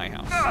have it in my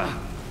house.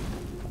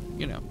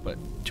 You know, but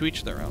to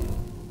each their own.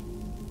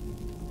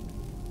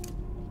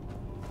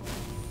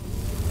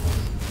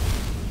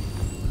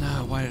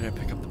 No, why did I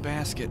pick up the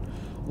basket?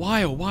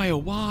 Why, oh, why, oh,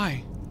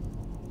 why?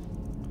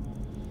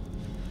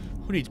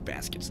 Who needs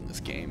baskets in this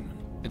game?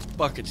 It's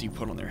buckets you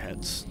put on their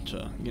heads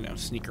to, you know,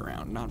 sneak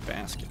around, not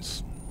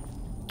baskets.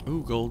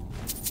 Ooh, gold.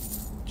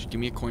 Should give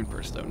me a coin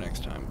purse, though,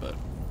 next time, but...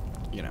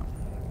 You know,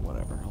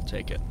 whatever. I'll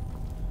take it.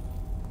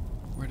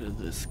 Where did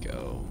this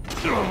go?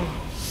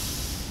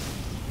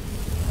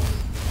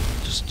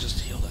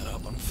 Just heal that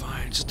up. I'm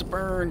fine. Just a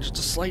burn. Just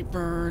a slight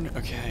burn.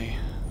 Okay.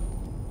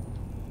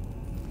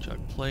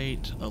 Jug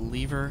plate. A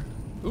lever.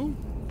 Ooh.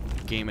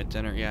 Game at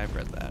dinner. Yeah, I've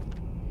read that.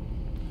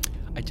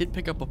 I did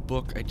pick up a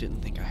book I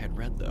didn't think I had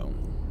read, though.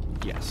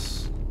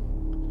 Yes.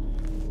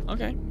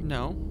 Okay.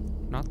 No.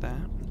 Not that.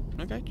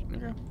 Okay.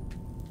 Okay.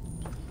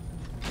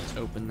 Let's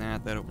open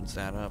that. That opens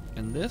that up.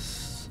 And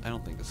this, I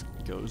don't think this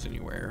goes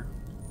anywhere.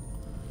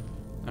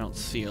 I don't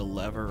see a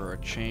lever or a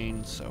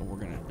chain, so we're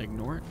going to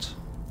ignore it.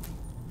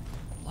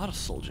 A lot of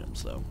soul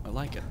gems, though. I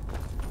like it.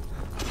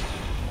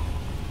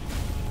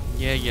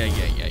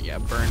 Yeah.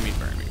 Burn me,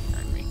 burn me,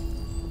 burn me.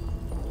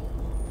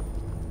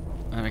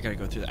 And I got to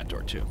go through that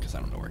door, too, because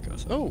I don't know where it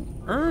goes. Oh,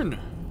 urn.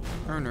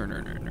 Urn.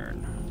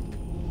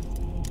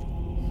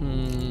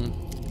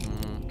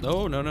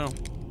 Oh, no.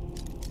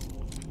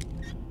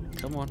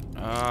 Come on.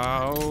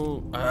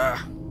 Oh.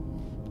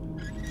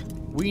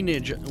 We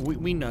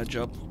nudge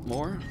up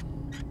more.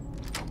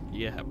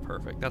 Yeah,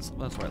 perfect. That's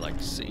what I like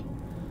to see.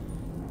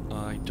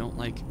 I don't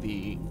like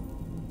the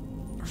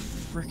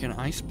frickin'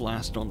 ice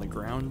blast on the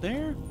ground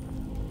there.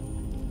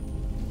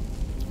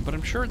 But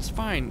I'm sure it's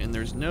fine, and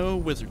there's no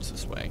wizards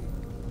this way.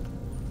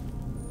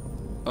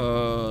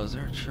 Is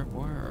there a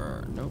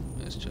tripwire? Nope,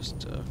 it's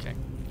just, okay.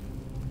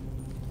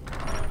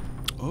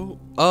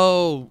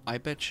 Oh, I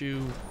bet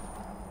you...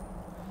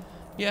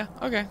 Yeah,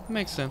 okay,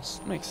 makes sense,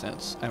 makes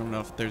sense. I don't know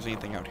if there's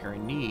anything out here I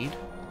need.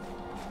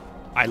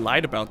 I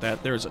lied about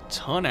that. There's a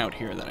ton out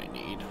here that I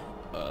need.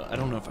 I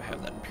don't know if I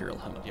have that Imperial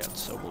helmet yet,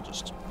 so we'll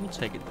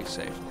take it to be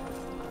safe.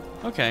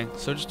 Okay,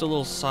 so just a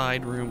little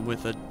side room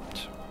with a...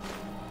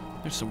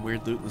 There's some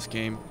weird loot in this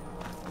game.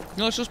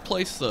 Now let's just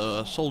place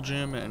the soul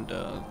gem and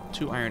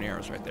 2 iron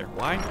arrows right there.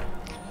 Why?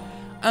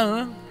 I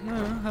don't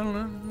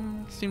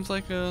know. Seems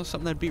like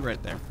something that'd be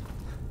right there.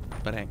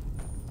 But hey.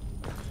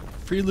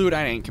 Free loot,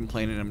 I ain't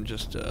complaining, I'm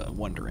just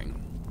wondering.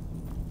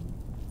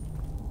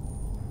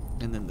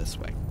 And then this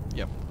way.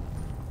 Yep.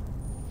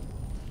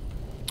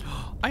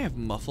 I have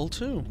muffle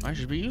too. I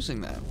should be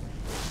using that.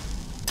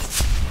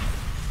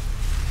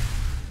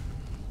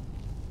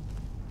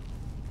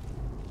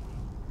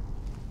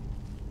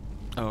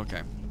 Oh,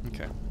 okay.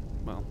 Okay.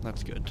 Well,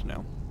 that's good to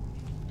know.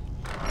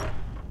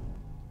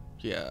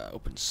 Yeah,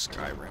 open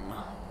Skyrim.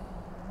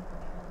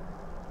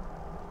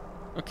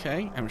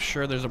 Okay, I'm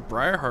sure there's a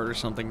Briarheart or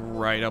something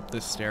right up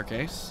this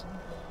staircase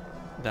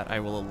that I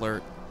will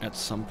alert at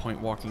some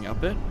point walking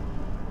up it.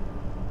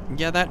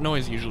 Yeah, that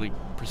noise usually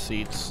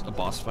precedes a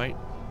boss fight.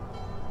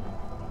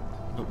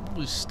 But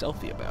we'll be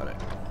stealthy about it.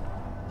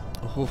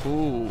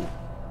 Oh.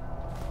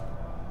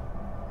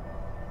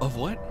 Of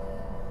what?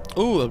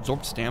 Oh,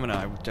 absorb stamina.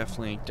 I would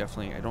definitely.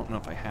 I don't know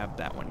if I have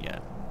that one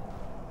yet.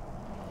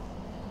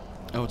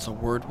 Oh, it's a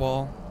word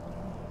wall.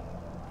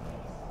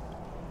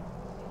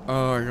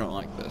 Oh, I don't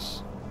like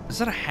this. Is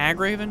that a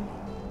Hagraven?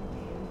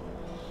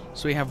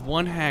 So we have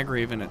 1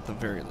 Hagraven at the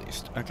very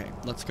least. Okay,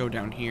 let's go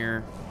down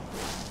here.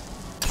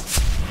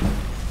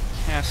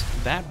 Cast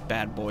that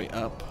bad boy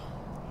up.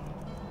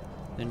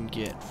 Then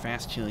get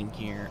fast healing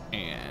here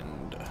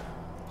and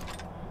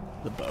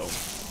the bow.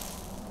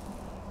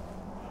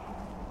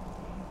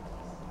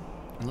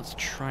 And let's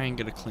try and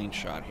get a clean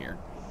shot here.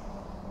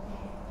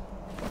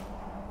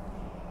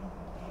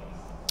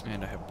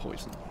 And I have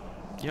poison.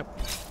 Yep.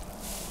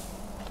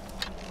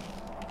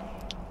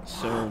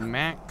 So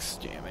max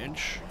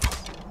damage.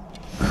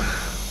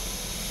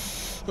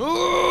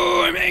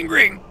 Oh, I'm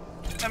angry.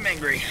 I'm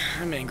angry.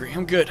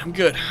 I'm good.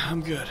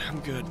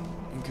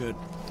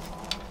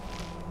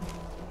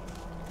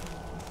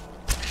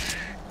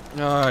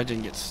 Oh, I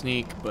didn't get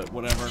sneak, but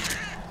whatever.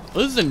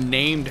 Well, this is a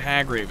named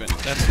Hagraven.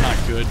 That's not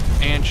good.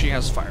 And she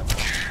has Fireball.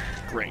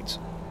 Great.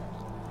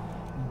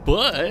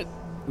 But it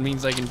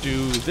means I can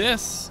do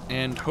this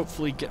and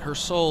hopefully get her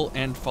soul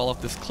and fall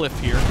off this cliff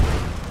here.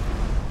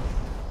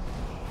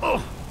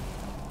 Oh.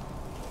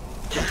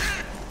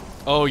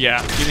 Oh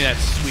yeah, give me that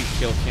sweet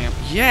kill cam.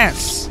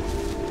 Yes!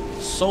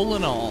 Soul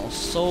and all.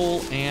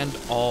 Soul and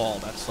all.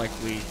 That's like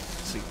we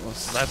see.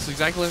 That's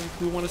exactly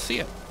like we want to see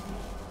it.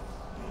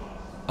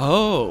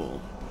 Oh.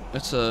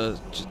 It's a...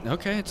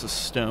 Okay, it's a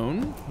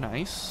stone.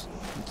 Nice.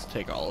 Let's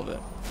take all of it.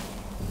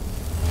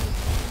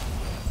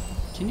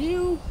 Can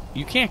you...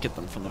 You can't get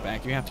them from the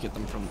back. You have to get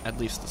them from at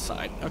least the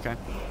side. Okay.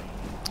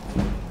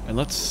 And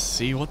let's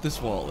see what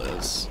this wall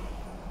is.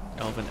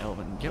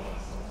 Elven. Yep.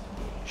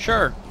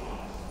 Sure.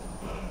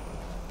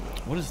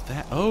 What is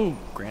that? Oh,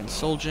 Grand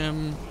Soul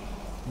Gem.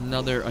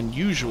 Another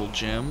unusual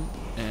gem.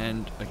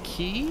 And a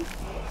key?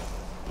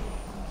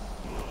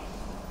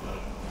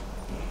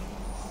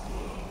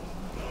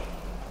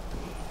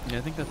 Yeah,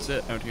 I think that's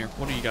it out here.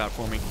 What do you got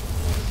for me?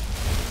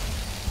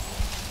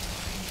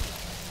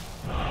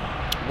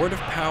 Word of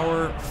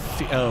power.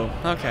 Oh,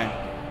 okay.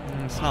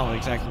 It's not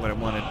exactly what I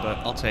wanted, but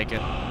I'll take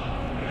it.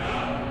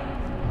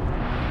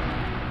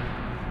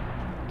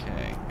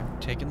 Okay, I'm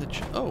taking the.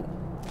 Oh.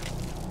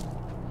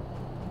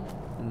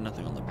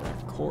 Nothing on the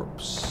black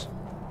corpse.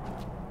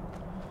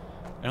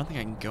 I don't think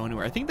I can go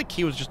anywhere. I think the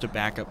key was just a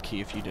backup key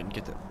if you didn't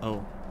get the.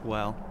 Oh,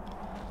 well.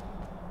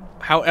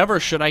 However,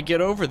 should I get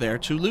over there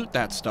to loot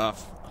that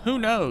stuff? Who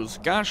knows?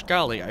 Gosh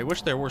golly, I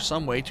wish there were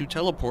some way to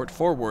teleport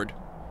forward.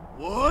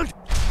 What?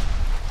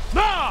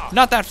 No!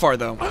 Not that far,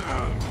 though.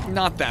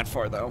 Not that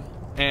far, though.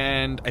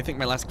 And I think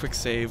my last quick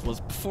save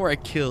was before I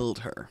killed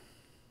her.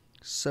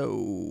 So,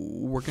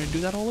 we're going to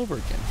do that all over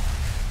again.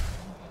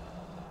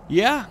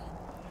 Yeah.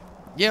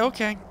 Yeah,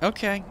 okay.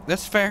 Okay.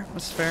 That's fair.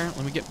 That's fair.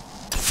 Let me get...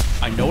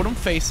 I know what I'm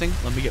facing.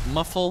 Let me get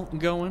Muffle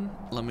going.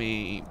 Let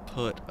me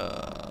put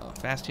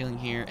fast healing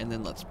here, and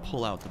then let's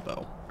pull out the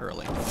bow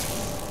early.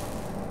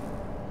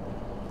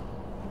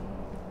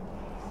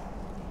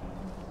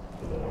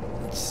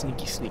 Let's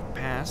sneaky sneak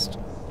past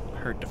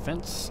her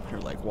defense, her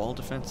like wall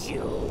defense. You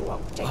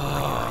won't take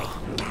my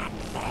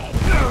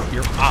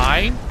Your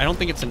eye? I don't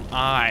think it's an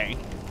eye.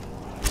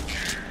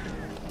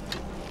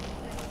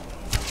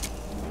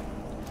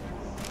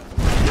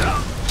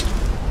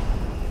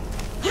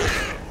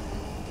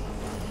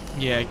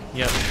 Yeah,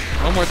 yep.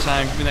 One more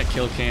time, give me that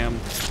kill cam.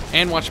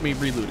 And watch me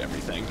reloot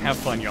everything. Have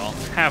fun, y'all.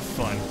 Have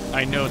fun.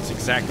 I know it's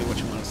exactly what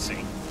you want to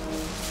see.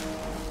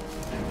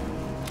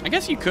 I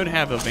guess you could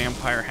have a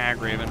vampire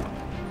Hagraven.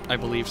 I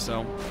believe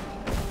so.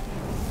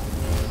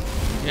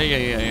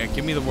 Yeah.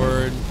 Give me the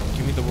word.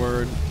 Give me the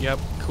word. Yep,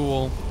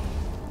 cool.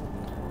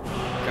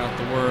 Got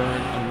the word.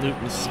 I'm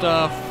looting the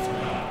stuff.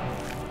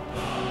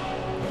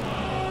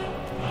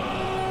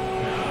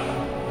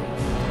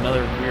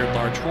 Another weird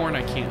large horn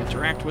I can't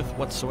interact with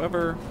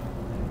whatsoever.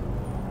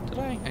 Did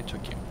I? I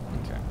took you.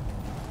 Okay.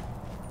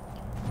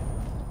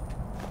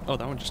 Oh,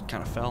 that one just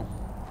kind of fell.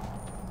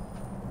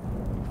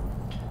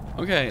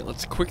 Okay,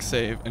 let's quick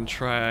save and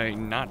try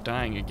not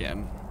dying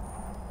again.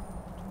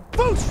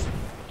 Boost!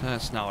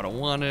 That's not what I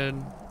wanted.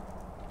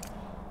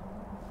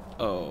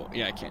 Oh,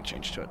 yeah, I can't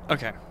change to it.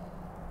 Okay.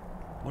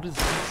 What is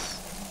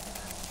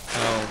this?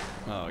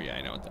 Oh, yeah,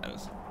 I know what that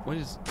is. What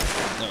is...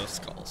 No,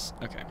 skulls.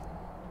 Okay.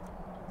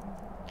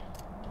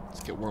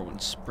 Let's get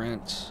Whirlwind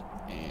Sprint,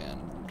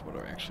 and what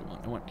do I actually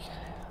want? I want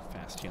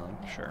fast healing,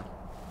 sure.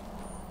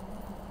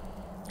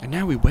 And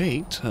now we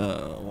wait,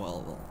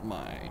 while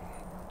my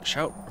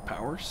shout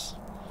powers.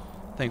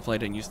 Thankfully I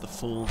didn't use the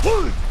full...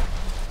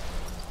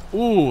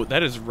 Ooh,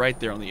 that is right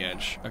there on the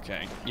edge.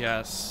 Okay,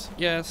 yes,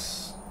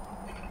 yes.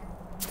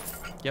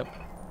 Yep,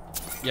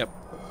 yep.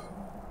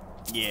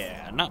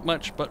 Yeah, not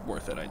much, but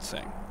worth it, I'd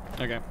say.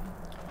 Okay.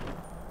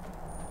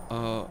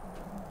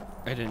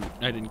 I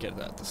didn't get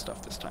the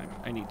stuff this time.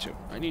 I need to.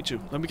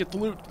 Let me get the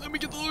loot. I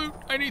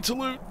need to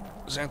loot.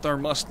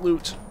 Xanathar must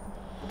loot.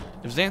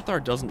 If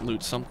Xanathar doesn't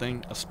loot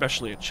something,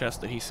 especially a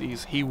chest that he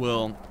sees,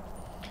 he'll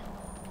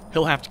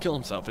have to kill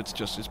himself. It's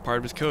just as part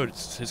of his code.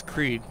 It's his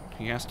creed.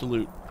 He has to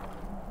loot.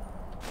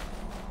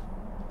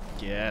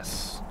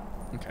 Yes.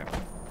 Okay.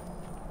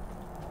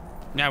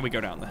 Now we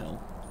go down the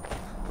hill.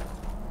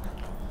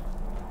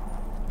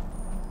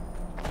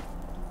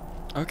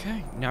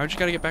 Okay, now I just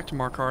gotta get back to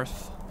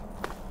Markarth.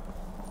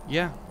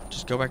 Yeah,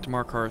 just go back to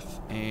Markarth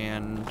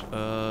and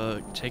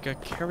take a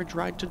carriage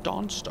ride to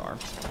Dawnstar.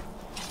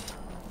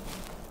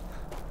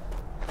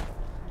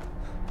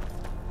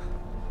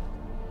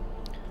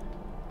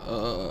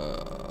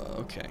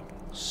 Okay.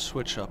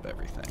 Switch up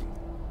everything.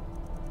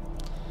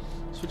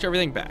 Switch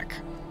everything back.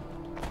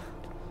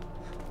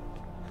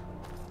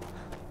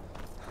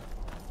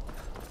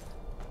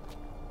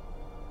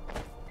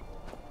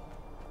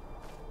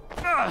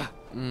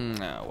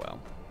 Oh, well.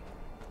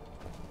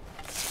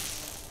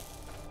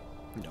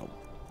 Nope.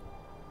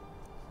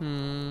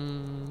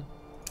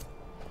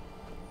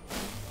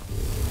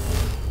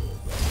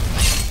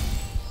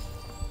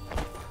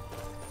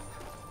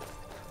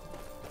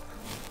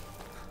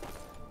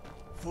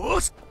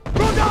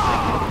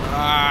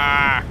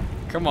 Ah!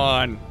 Come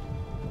on.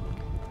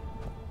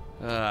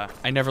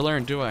 I never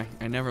learn, do I?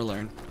 I never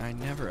learn. I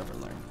never ever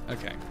learn.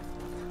 Okay.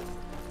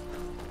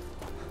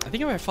 I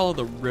think if I follow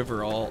the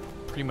river, I'll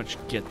pretty much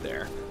get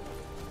there.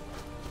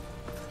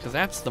 Because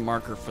that's the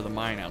marker for the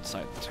mine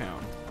outside the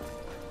town.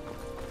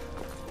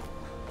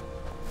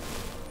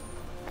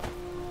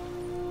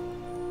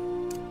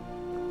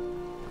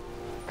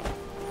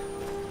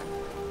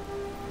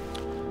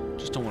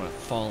 Just don't want to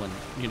fall and,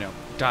 you know,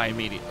 die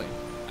immediately.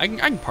 I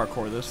can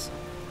parkour this.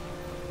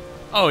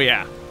 Oh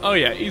yeah,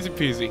 easy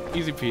peasy,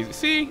 easy peasy.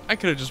 See, I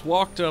could have just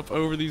walked up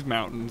over these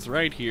mountains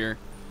right here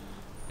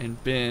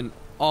and been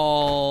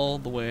all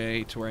the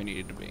way to where I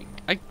needed to be.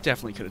 I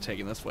definitely could have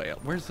taken this way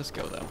up. Where does this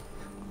go, though?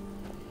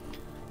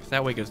 'Cause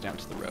that way goes down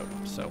to the road,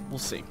 so we'll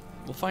see.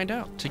 We'll find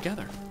out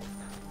together.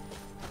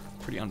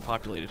 Pretty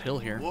unpopulated hill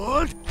here.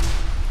 What?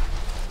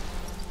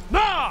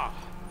 Nah!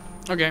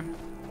 Okay.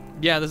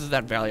 Yeah, this is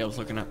that valley I was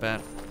looking up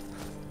at.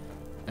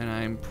 And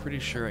I'm pretty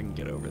sure I can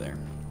get over there.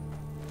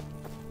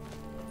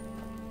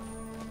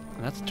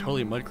 And that's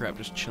totally a mud crab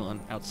just chilling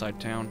outside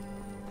town.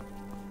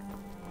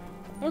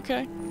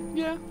 Okay.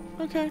 Yeah.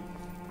 Okay.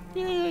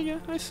 Yeah,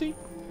 I see.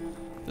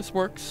 This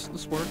works.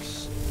 This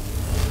works.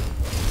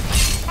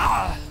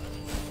 Ah!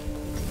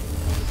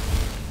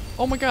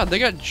 Oh my god, they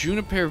got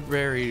juniper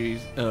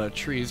berries,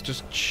 trees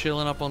just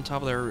chilling up on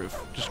top of their roof.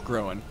 Just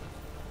growing.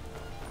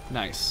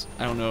 Nice.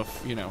 I don't know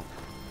if, you know,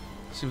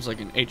 seems like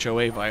an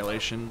HOA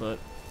violation, but,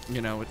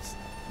 you know,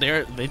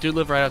 they do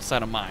live right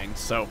outside of mine,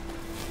 so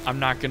I'm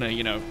not gonna,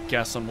 you know,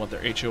 guess on what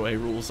their HOA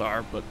rules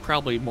are, but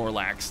probably more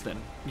lax than,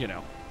 you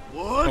know,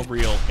 a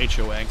real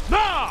HOA.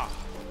 Nah!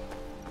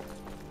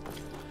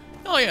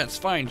 Oh yeah, it's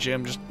fine,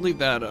 Jim. Just leave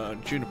that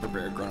juniper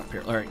berry growing up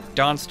here. All right,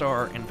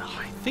 Dawnstar, and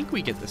I think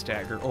we get this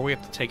dagger, or we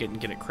have to take it and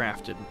get it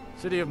crafted.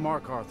 City of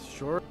Markarth,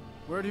 sure.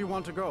 Where do you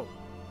want to go?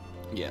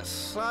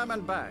 Yes. Climb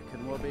and back,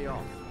 and we'll be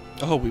off.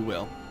 Oh, we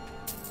will.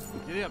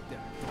 Giddy up there.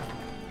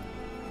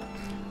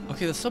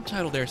 Okay, the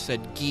subtitle there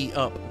said "gee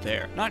up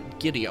there," not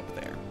 "giddy up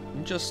there."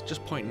 I'm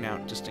just pointing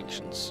out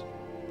distinctions.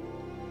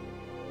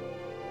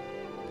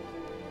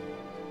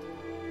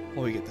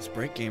 While we get this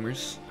break,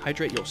 gamers,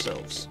 hydrate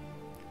yourselves.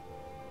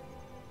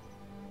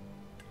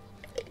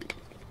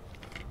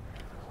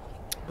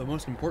 But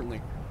most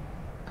importantly,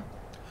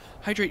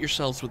 hydrate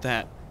yourselves with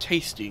that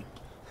tasty,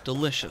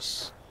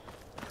 delicious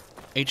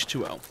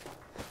H2O.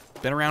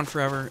 Been around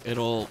forever.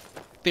 It'll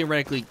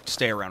theoretically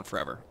stay around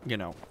forever, you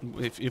know,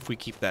 if we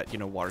keep that, you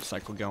know, water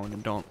cycle going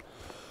and don't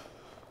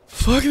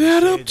fuck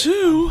that up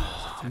too.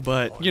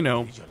 But, you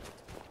know,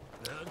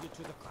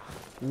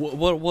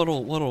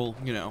 what'll,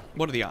 you know,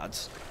 what are the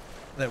odds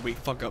that we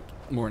fuck up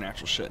more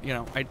natural shit? You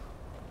know, I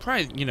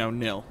probably, you know,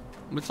 nil.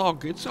 It's all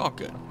good. It's all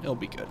good. It'll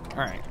be good. All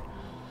right.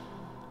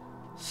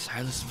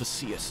 Silas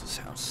Vasius'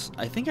 house.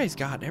 I think I's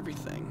got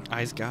everything.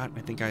 I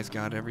think I's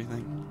got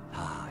everything.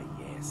 Ah,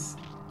 yes.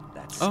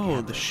 That's oh,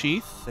 the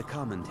sheath? The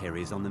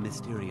commentaries on the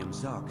Mysterium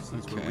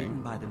Xerxes were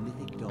written by the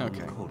mythic Dawn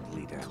cult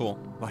leader. Cool.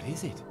 What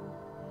is it?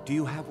 Do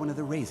you have one of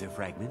the razor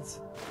fragments?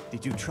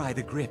 Did you try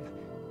the grip?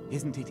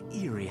 Isn't it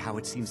eerie how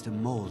it seems to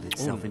mold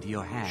itself into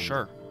your hand?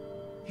 Sure.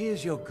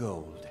 Here's your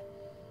gold.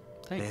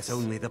 Thanks. There's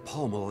only the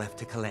pommel left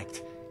to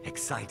collect.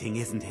 Exciting,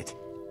 isn't it?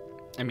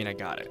 I mean, I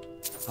got it.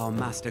 Our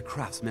master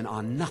craftsmen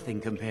are nothing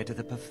compared to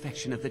the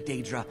perfection of the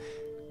Daedra.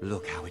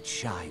 Look how it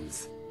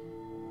shines.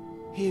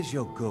 Here's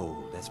your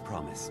gold, as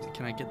promised.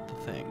 Can I get the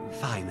thing?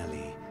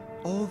 Finally,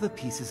 all the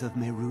pieces of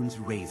Mehrunes'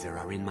 razor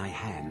are in my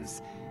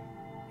hands.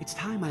 It's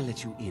time I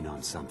let you in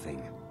on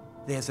something.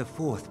 There's a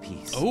fourth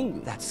piece. Oh!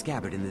 That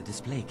scabbard in the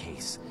display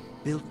case,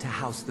 built to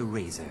house the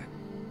razor.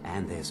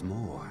 And there's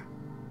more.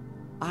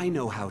 I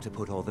know how to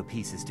put all the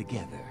pieces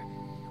together.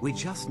 We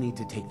just need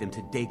to take them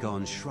to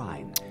Dagon's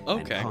shrine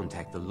and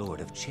contact the Lord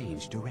of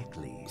Change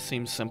directly.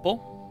 Seems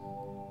simple.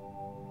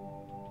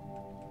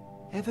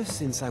 Ever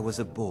since I was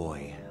a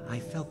boy, I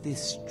felt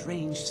this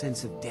strange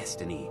sense of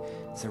destiny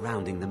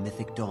surrounding the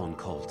mythic Dawn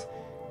cult.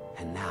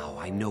 And now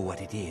I know what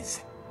it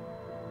is.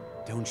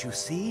 Don't you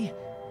see?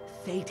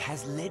 Fate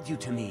has led you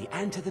to me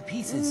and to the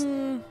pieces.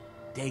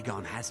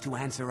 Dagon has to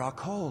answer our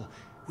call.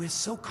 We're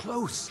so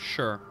close.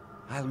 Sure.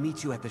 I'll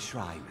meet you at the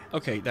shrine.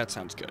 Okay, that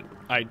sounds good.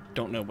 I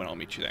don't know when I'll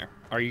meet you there.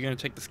 Are you going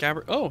to take the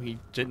scabbard? Oh, he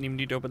didn't even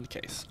need to open the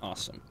case.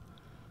 Awesome.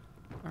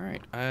 All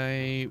right,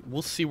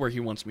 we'll see where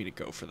he wants me to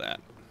go for that.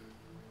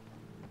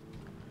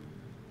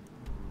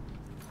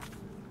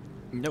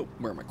 Nope,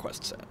 where are my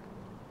quests at?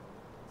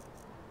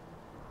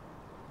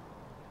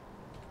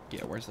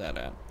 Yeah, where's that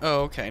at?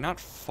 Oh, okay, not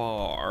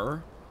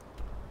far.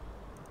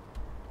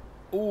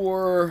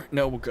 Or,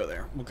 no, we'll go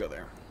there. We'll go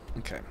there.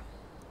 Okay.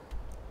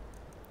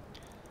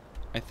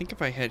 I think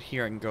if I head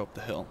here, I can go up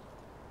the hill.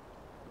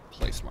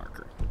 Place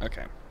marker.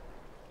 Okay.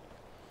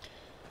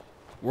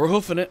 We're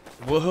hoofing it.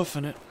 We're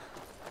hoofing it.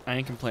 I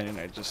ain't complaining.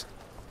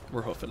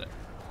 We're hoofing it.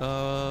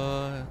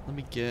 Let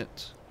me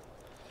get...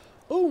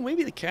 Oh,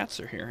 maybe the cats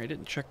are here. I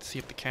didn't check to see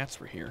if the cats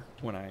were here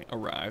when I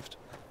arrived.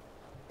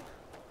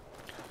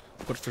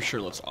 But for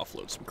sure, let's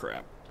offload some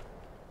crap.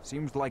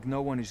 Seems like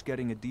no one is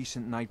getting a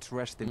decent night's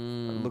rest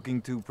in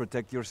looking to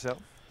protect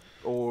yourself.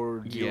 Or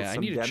deal I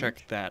some need damage? to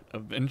check that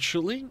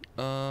eventually.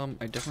 I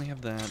definitely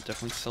have that.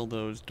 Definitely sell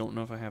those. Don't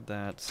know if I have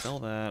that. Sell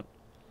that.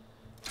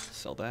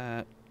 Sell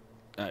that.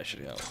 I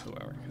should go.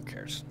 Whoever. Who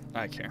cares?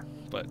 I care.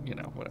 But, you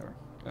know, whatever.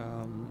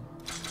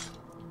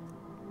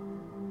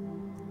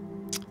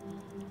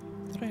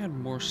 Thought I had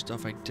more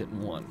stuff I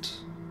didn't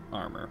want.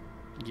 Armor.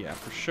 Yeah,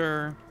 for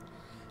sure.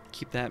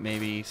 Keep that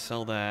maybe.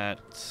 Sell that.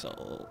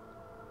 Sell...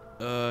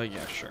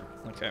 Yeah, sure.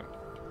 Okay.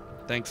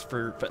 Thanks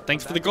for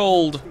the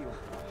gold.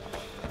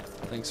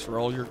 Thanks for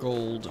all your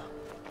gold.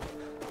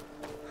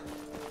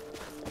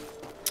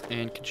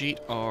 And Khajiit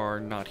are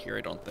not here,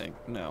 I don't think.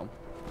 No.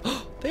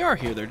 They are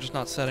here. They're just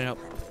not setting up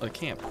a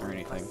camp or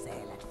anything.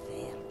 Sale at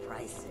fair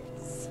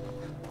prices.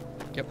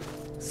 Yep.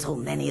 So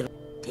many.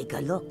 Take a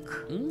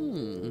look.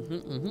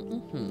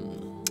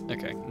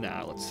 Okay,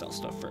 now let's sell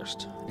stuff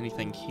first.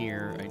 Anything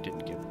here I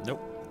didn't give?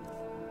 Nope.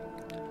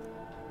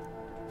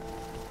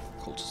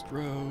 Cultist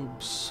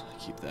robes.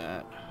 Keep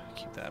that.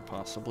 Keep that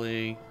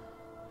possibly.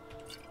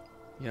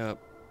 Yep.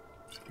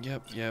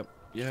 Yep, yep,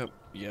 yep,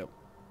 yep.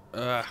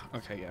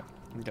 Okay, yeah.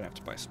 I'm gonna have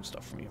to buy some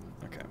stuff from you.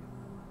 Okay.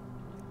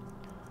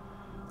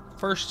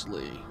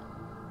 Firstly,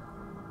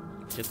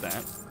 get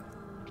that.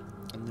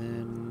 And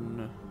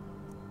then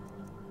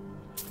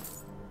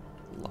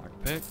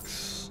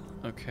lockpicks.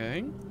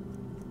 Okay.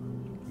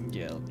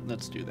 Yeah,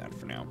 let's do that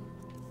for now.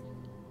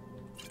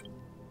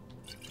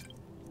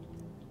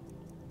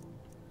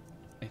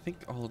 I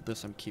think all of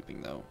this I'm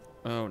keeping though.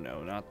 Oh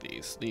no, not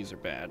these. These are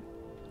bad.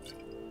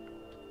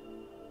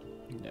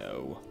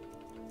 No.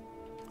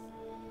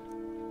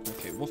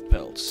 Okay, wolf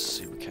pelts.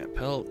 Saber cat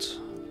pelt.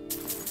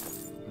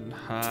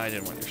 Nah, I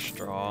didn't want your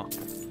straw.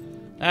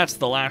 That's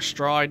the last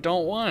straw I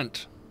don't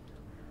want.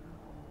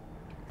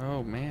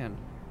 Oh man.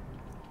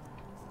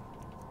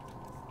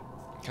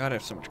 God, I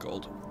have so much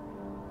gold.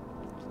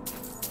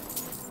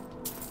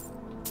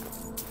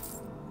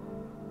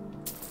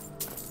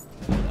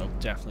 That'll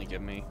definitely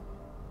give me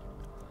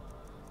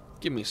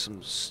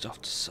some stuff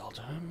to sell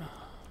to him.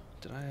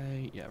 Did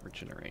I? Yeah,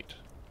 regenerate.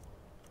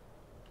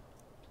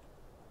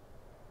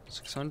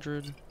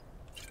 600.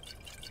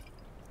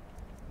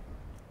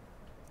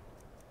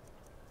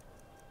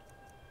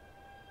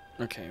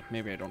 Okay,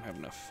 maybe I don't have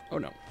enough. Oh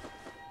no.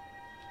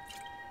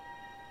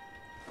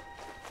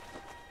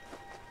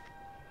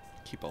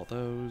 Keep all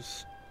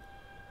those.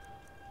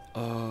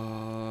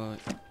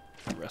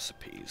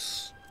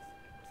 Recipes.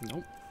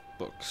 Nope.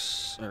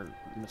 Books or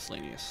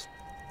miscellaneous.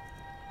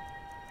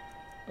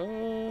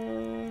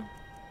 I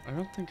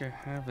don't think I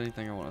have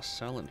anything I want to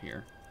sell in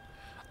here.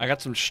 I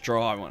got some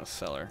straw I want to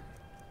sell her.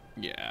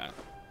 Yeah.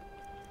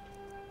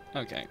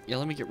 Okay. Yeah,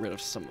 let me get rid of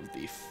some of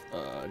the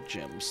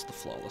gems, the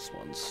flawless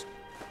ones.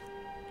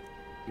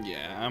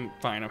 Yeah, I'm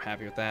fine. I'm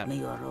happy with that. May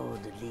your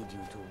road lead you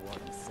to warm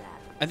saddle.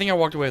 I think I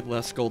walked away with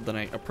less gold than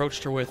I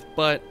approached her with,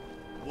 but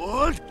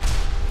What?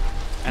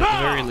 at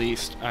the very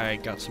least, I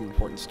got some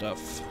important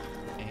stuff,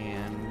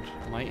 and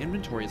my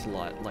inventory is a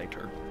lot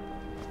lighter.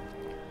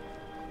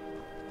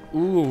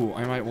 Ooh,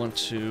 I might want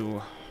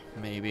to,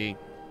 maybe,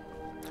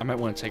 I might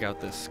want to take out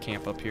this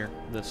camp up here,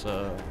 this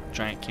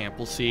giant camp.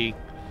 We'll see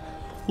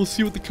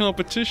what the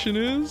competition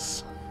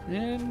is,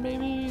 and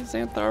maybe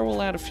Xanathar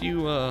will add a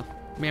few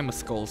mammoth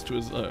skulls to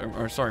his,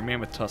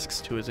 mammoth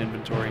tusks to his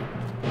inventory.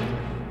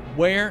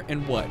 Where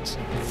and what?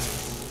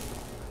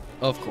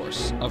 Of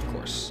course, of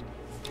course.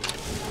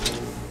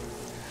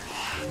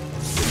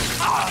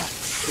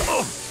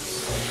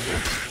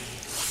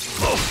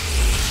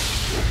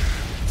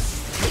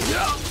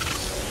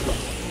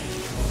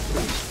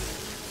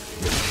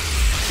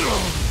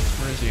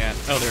 Where is he at?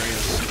 Oh, there he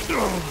is.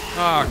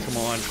 Ah, come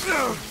on.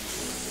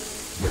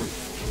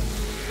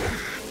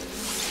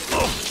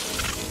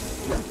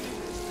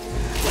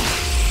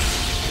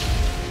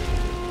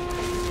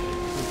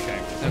 Okay,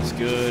 that's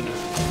good.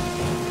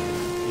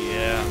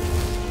 Yeah.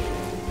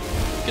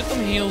 Get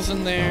them heals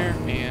in there,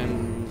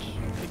 and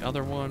the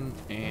other one,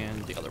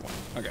 and the other one.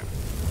 Okay.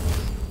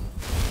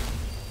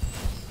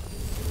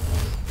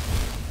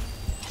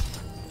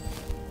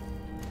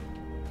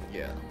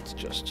 Yeah, let's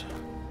just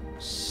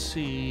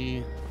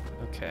see.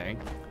 Okay.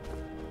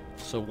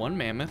 So one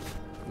mammoth,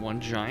 one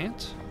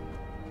giant.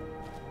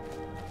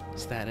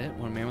 Is that it?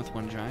 One mammoth,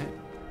 one giant?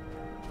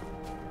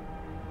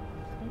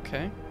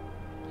 Okay.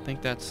 I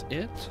think that's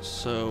it.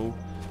 So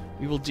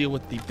we will deal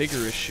with the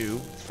bigger issue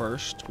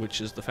first, which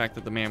is the fact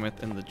that the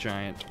mammoth and the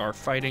giant are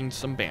fighting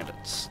some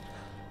bandits.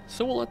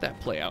 So we'll let that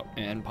play out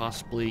and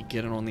possibly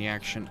get in on the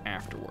action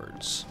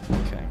afterwards.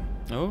 Okay.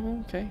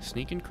 Oh, okay.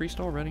 Sneak increased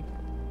already.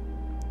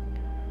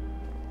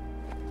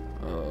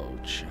 Oh,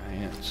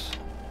 giant.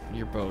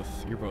 You're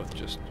both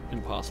just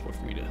impossible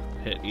for me to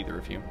hit, either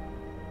of you.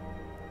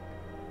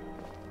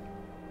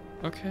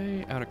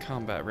 Okay, out of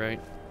combat,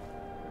 right?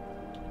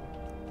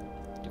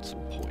 Get some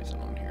poison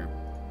on here.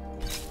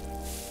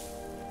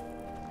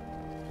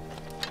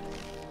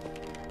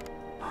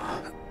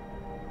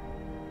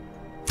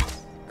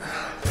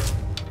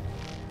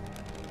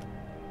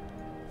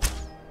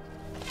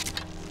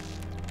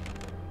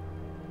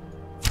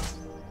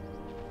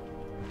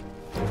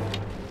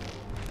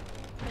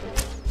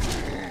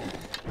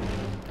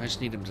 I just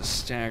need him to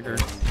stagger.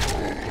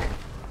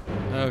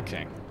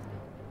 Okay.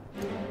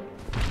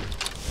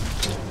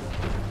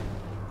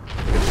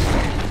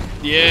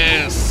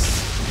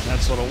 Yes!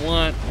 That's what I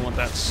want. I want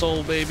that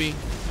soul, baby.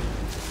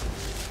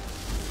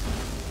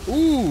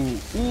 Ooh,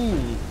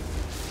 ooh.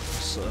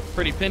 It's a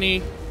pretty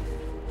penny.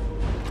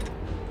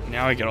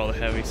 Now I get all the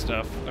heavy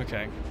stuff.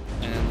 Okay.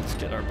 And let's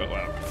get our bow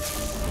out.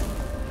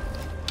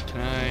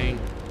 I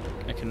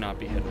cannot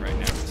be hidden right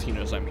now because he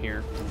knows I'm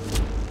here.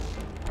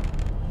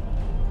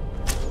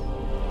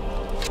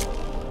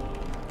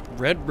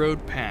 Red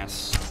Road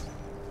Pass.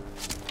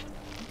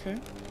 Okay.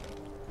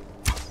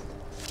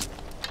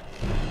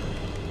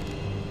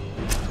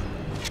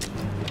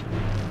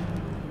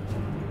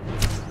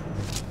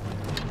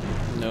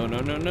 No, no,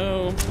 no,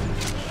 no.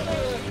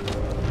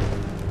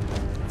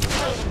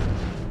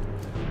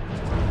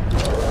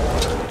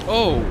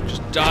 Oh,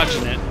 just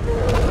dodging it.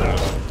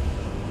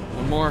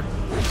 One more.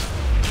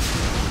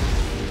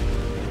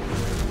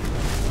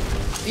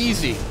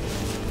 Easy.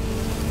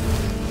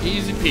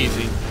 Easy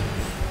peasy.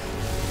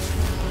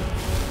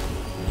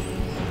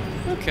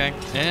 Okay,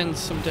 and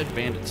some dead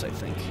bandits, I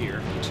think,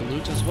 here to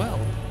loot as well.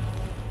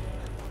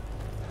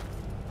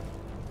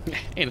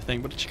 Ain't a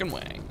thing but a chicken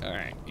wing.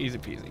 Alright, easy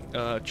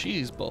peasy.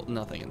 Cheese bolt,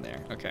 nothing in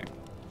there. Okay.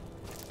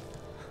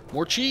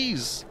 More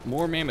cheese!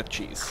 More mammoth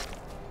cheese.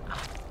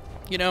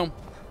 You know,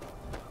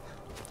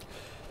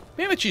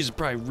 mammoth cheese is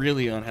probably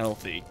really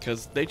unhealthy,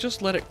 because they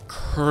just let it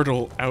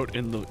curdle out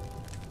in the,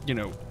 you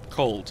know,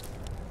 cold.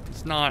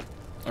 It's not,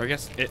 or I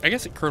guess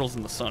it curdles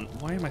in the sun.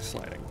 Why am I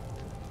sliding?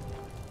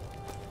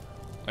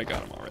 I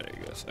got him already,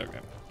 I guess. Okay.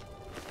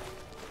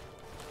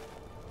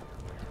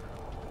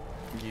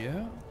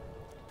 Yeah.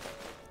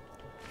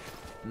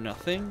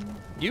 Nothing.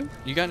 You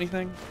got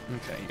anything?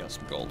 Okay, you got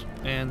some gold.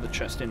 And the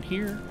chest in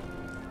here.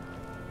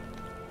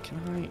 Can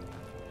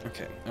I?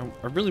 Okay,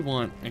 I really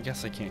want, I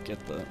guess I can't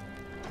get the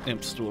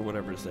imp stool or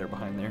whatever is there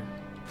behind there.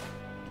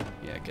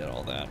 Yeah, get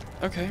all that.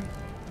 Okay.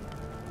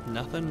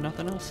 Nothing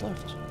else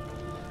left.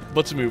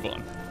 Let's move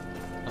on.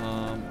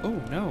 Oh,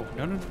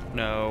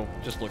 no.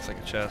 Just looks like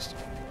a chest.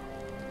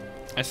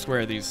 I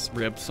swear these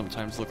ribs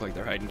sometimes look like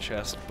they're hiding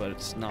chests, but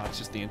it's not. It's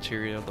just the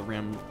interior of the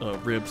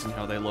ribs and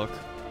how they look.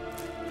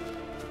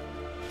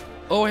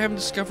 Oh, I haven't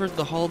discovered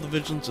the Hall of the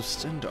Vigilance of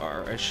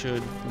Sindar. I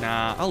should...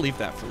 Nah, I'll leave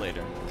that for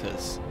later,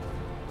 because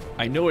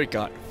I know it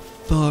got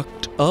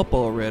fucked up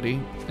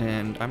already,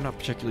 and I'm not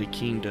particularly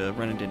keen to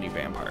run into any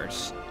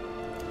vampires.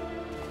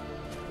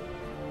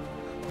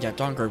 Yeah,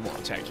 Dawnguard won't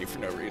attack you for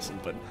no reason,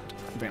 but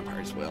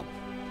vampires will.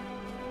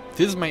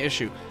 This is my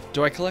issue.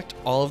 Do I collect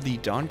all of the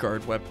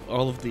Dawnguard's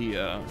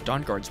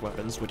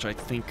weapons, which I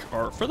think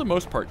are, for the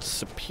most part,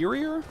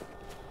 superior?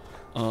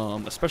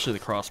 Especially the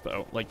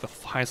crossbow. Like, the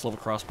highest level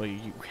crossbow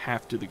you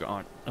have to do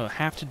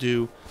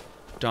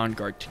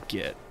Dawnguard to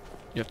get.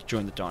 You have to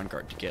join the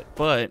Dawnguard to get.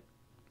 But,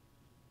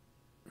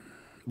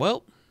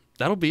 well,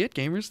 that'll be it,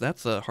 gamers.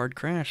 That's a hard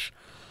crash.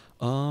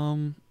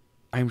 I'm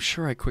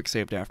sure I quick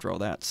saved after all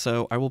that.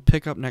 So I will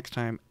pick up next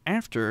time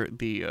after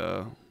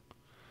the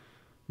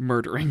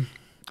murdering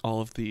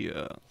all of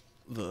the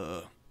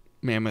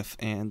mammoth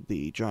and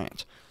the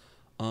giant.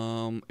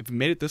 If you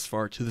made it this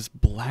far to this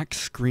black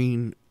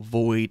screen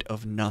void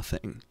of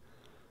nothing,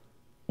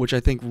 which I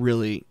think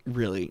really,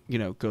 really, you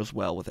know, goes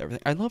well with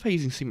everything. I love how you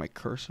can see my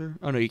cursor.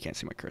 Oh, no, you can't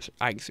see my cursor.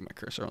 I can see my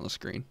cursor on the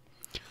screen.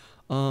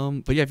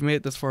 But yeah, if you made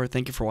it this far,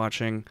 thank you for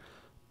watching.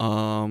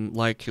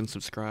 Like and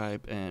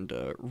subscribe and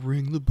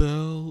ring the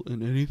bell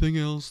and anything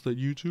else that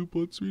YouTube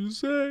wants me to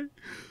say.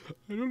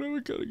 I don't know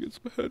what kind of gets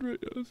my head right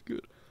now. That's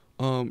good.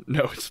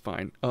 No, it's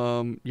fine.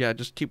 Yeah,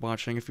 just keep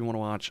watching if you want to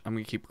watch. I'm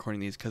going to keep recording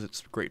these because it's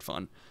great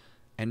fun.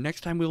 And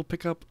next time we'll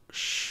pick up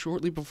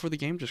shortly before the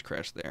game just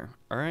crashed there.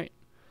 Alright?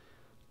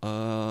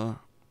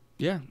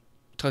 Yeah.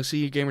 See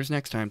you gamers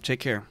next time.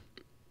 Take care.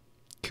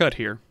 Cut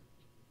here.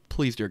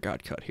 Please, dear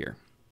God, cut here.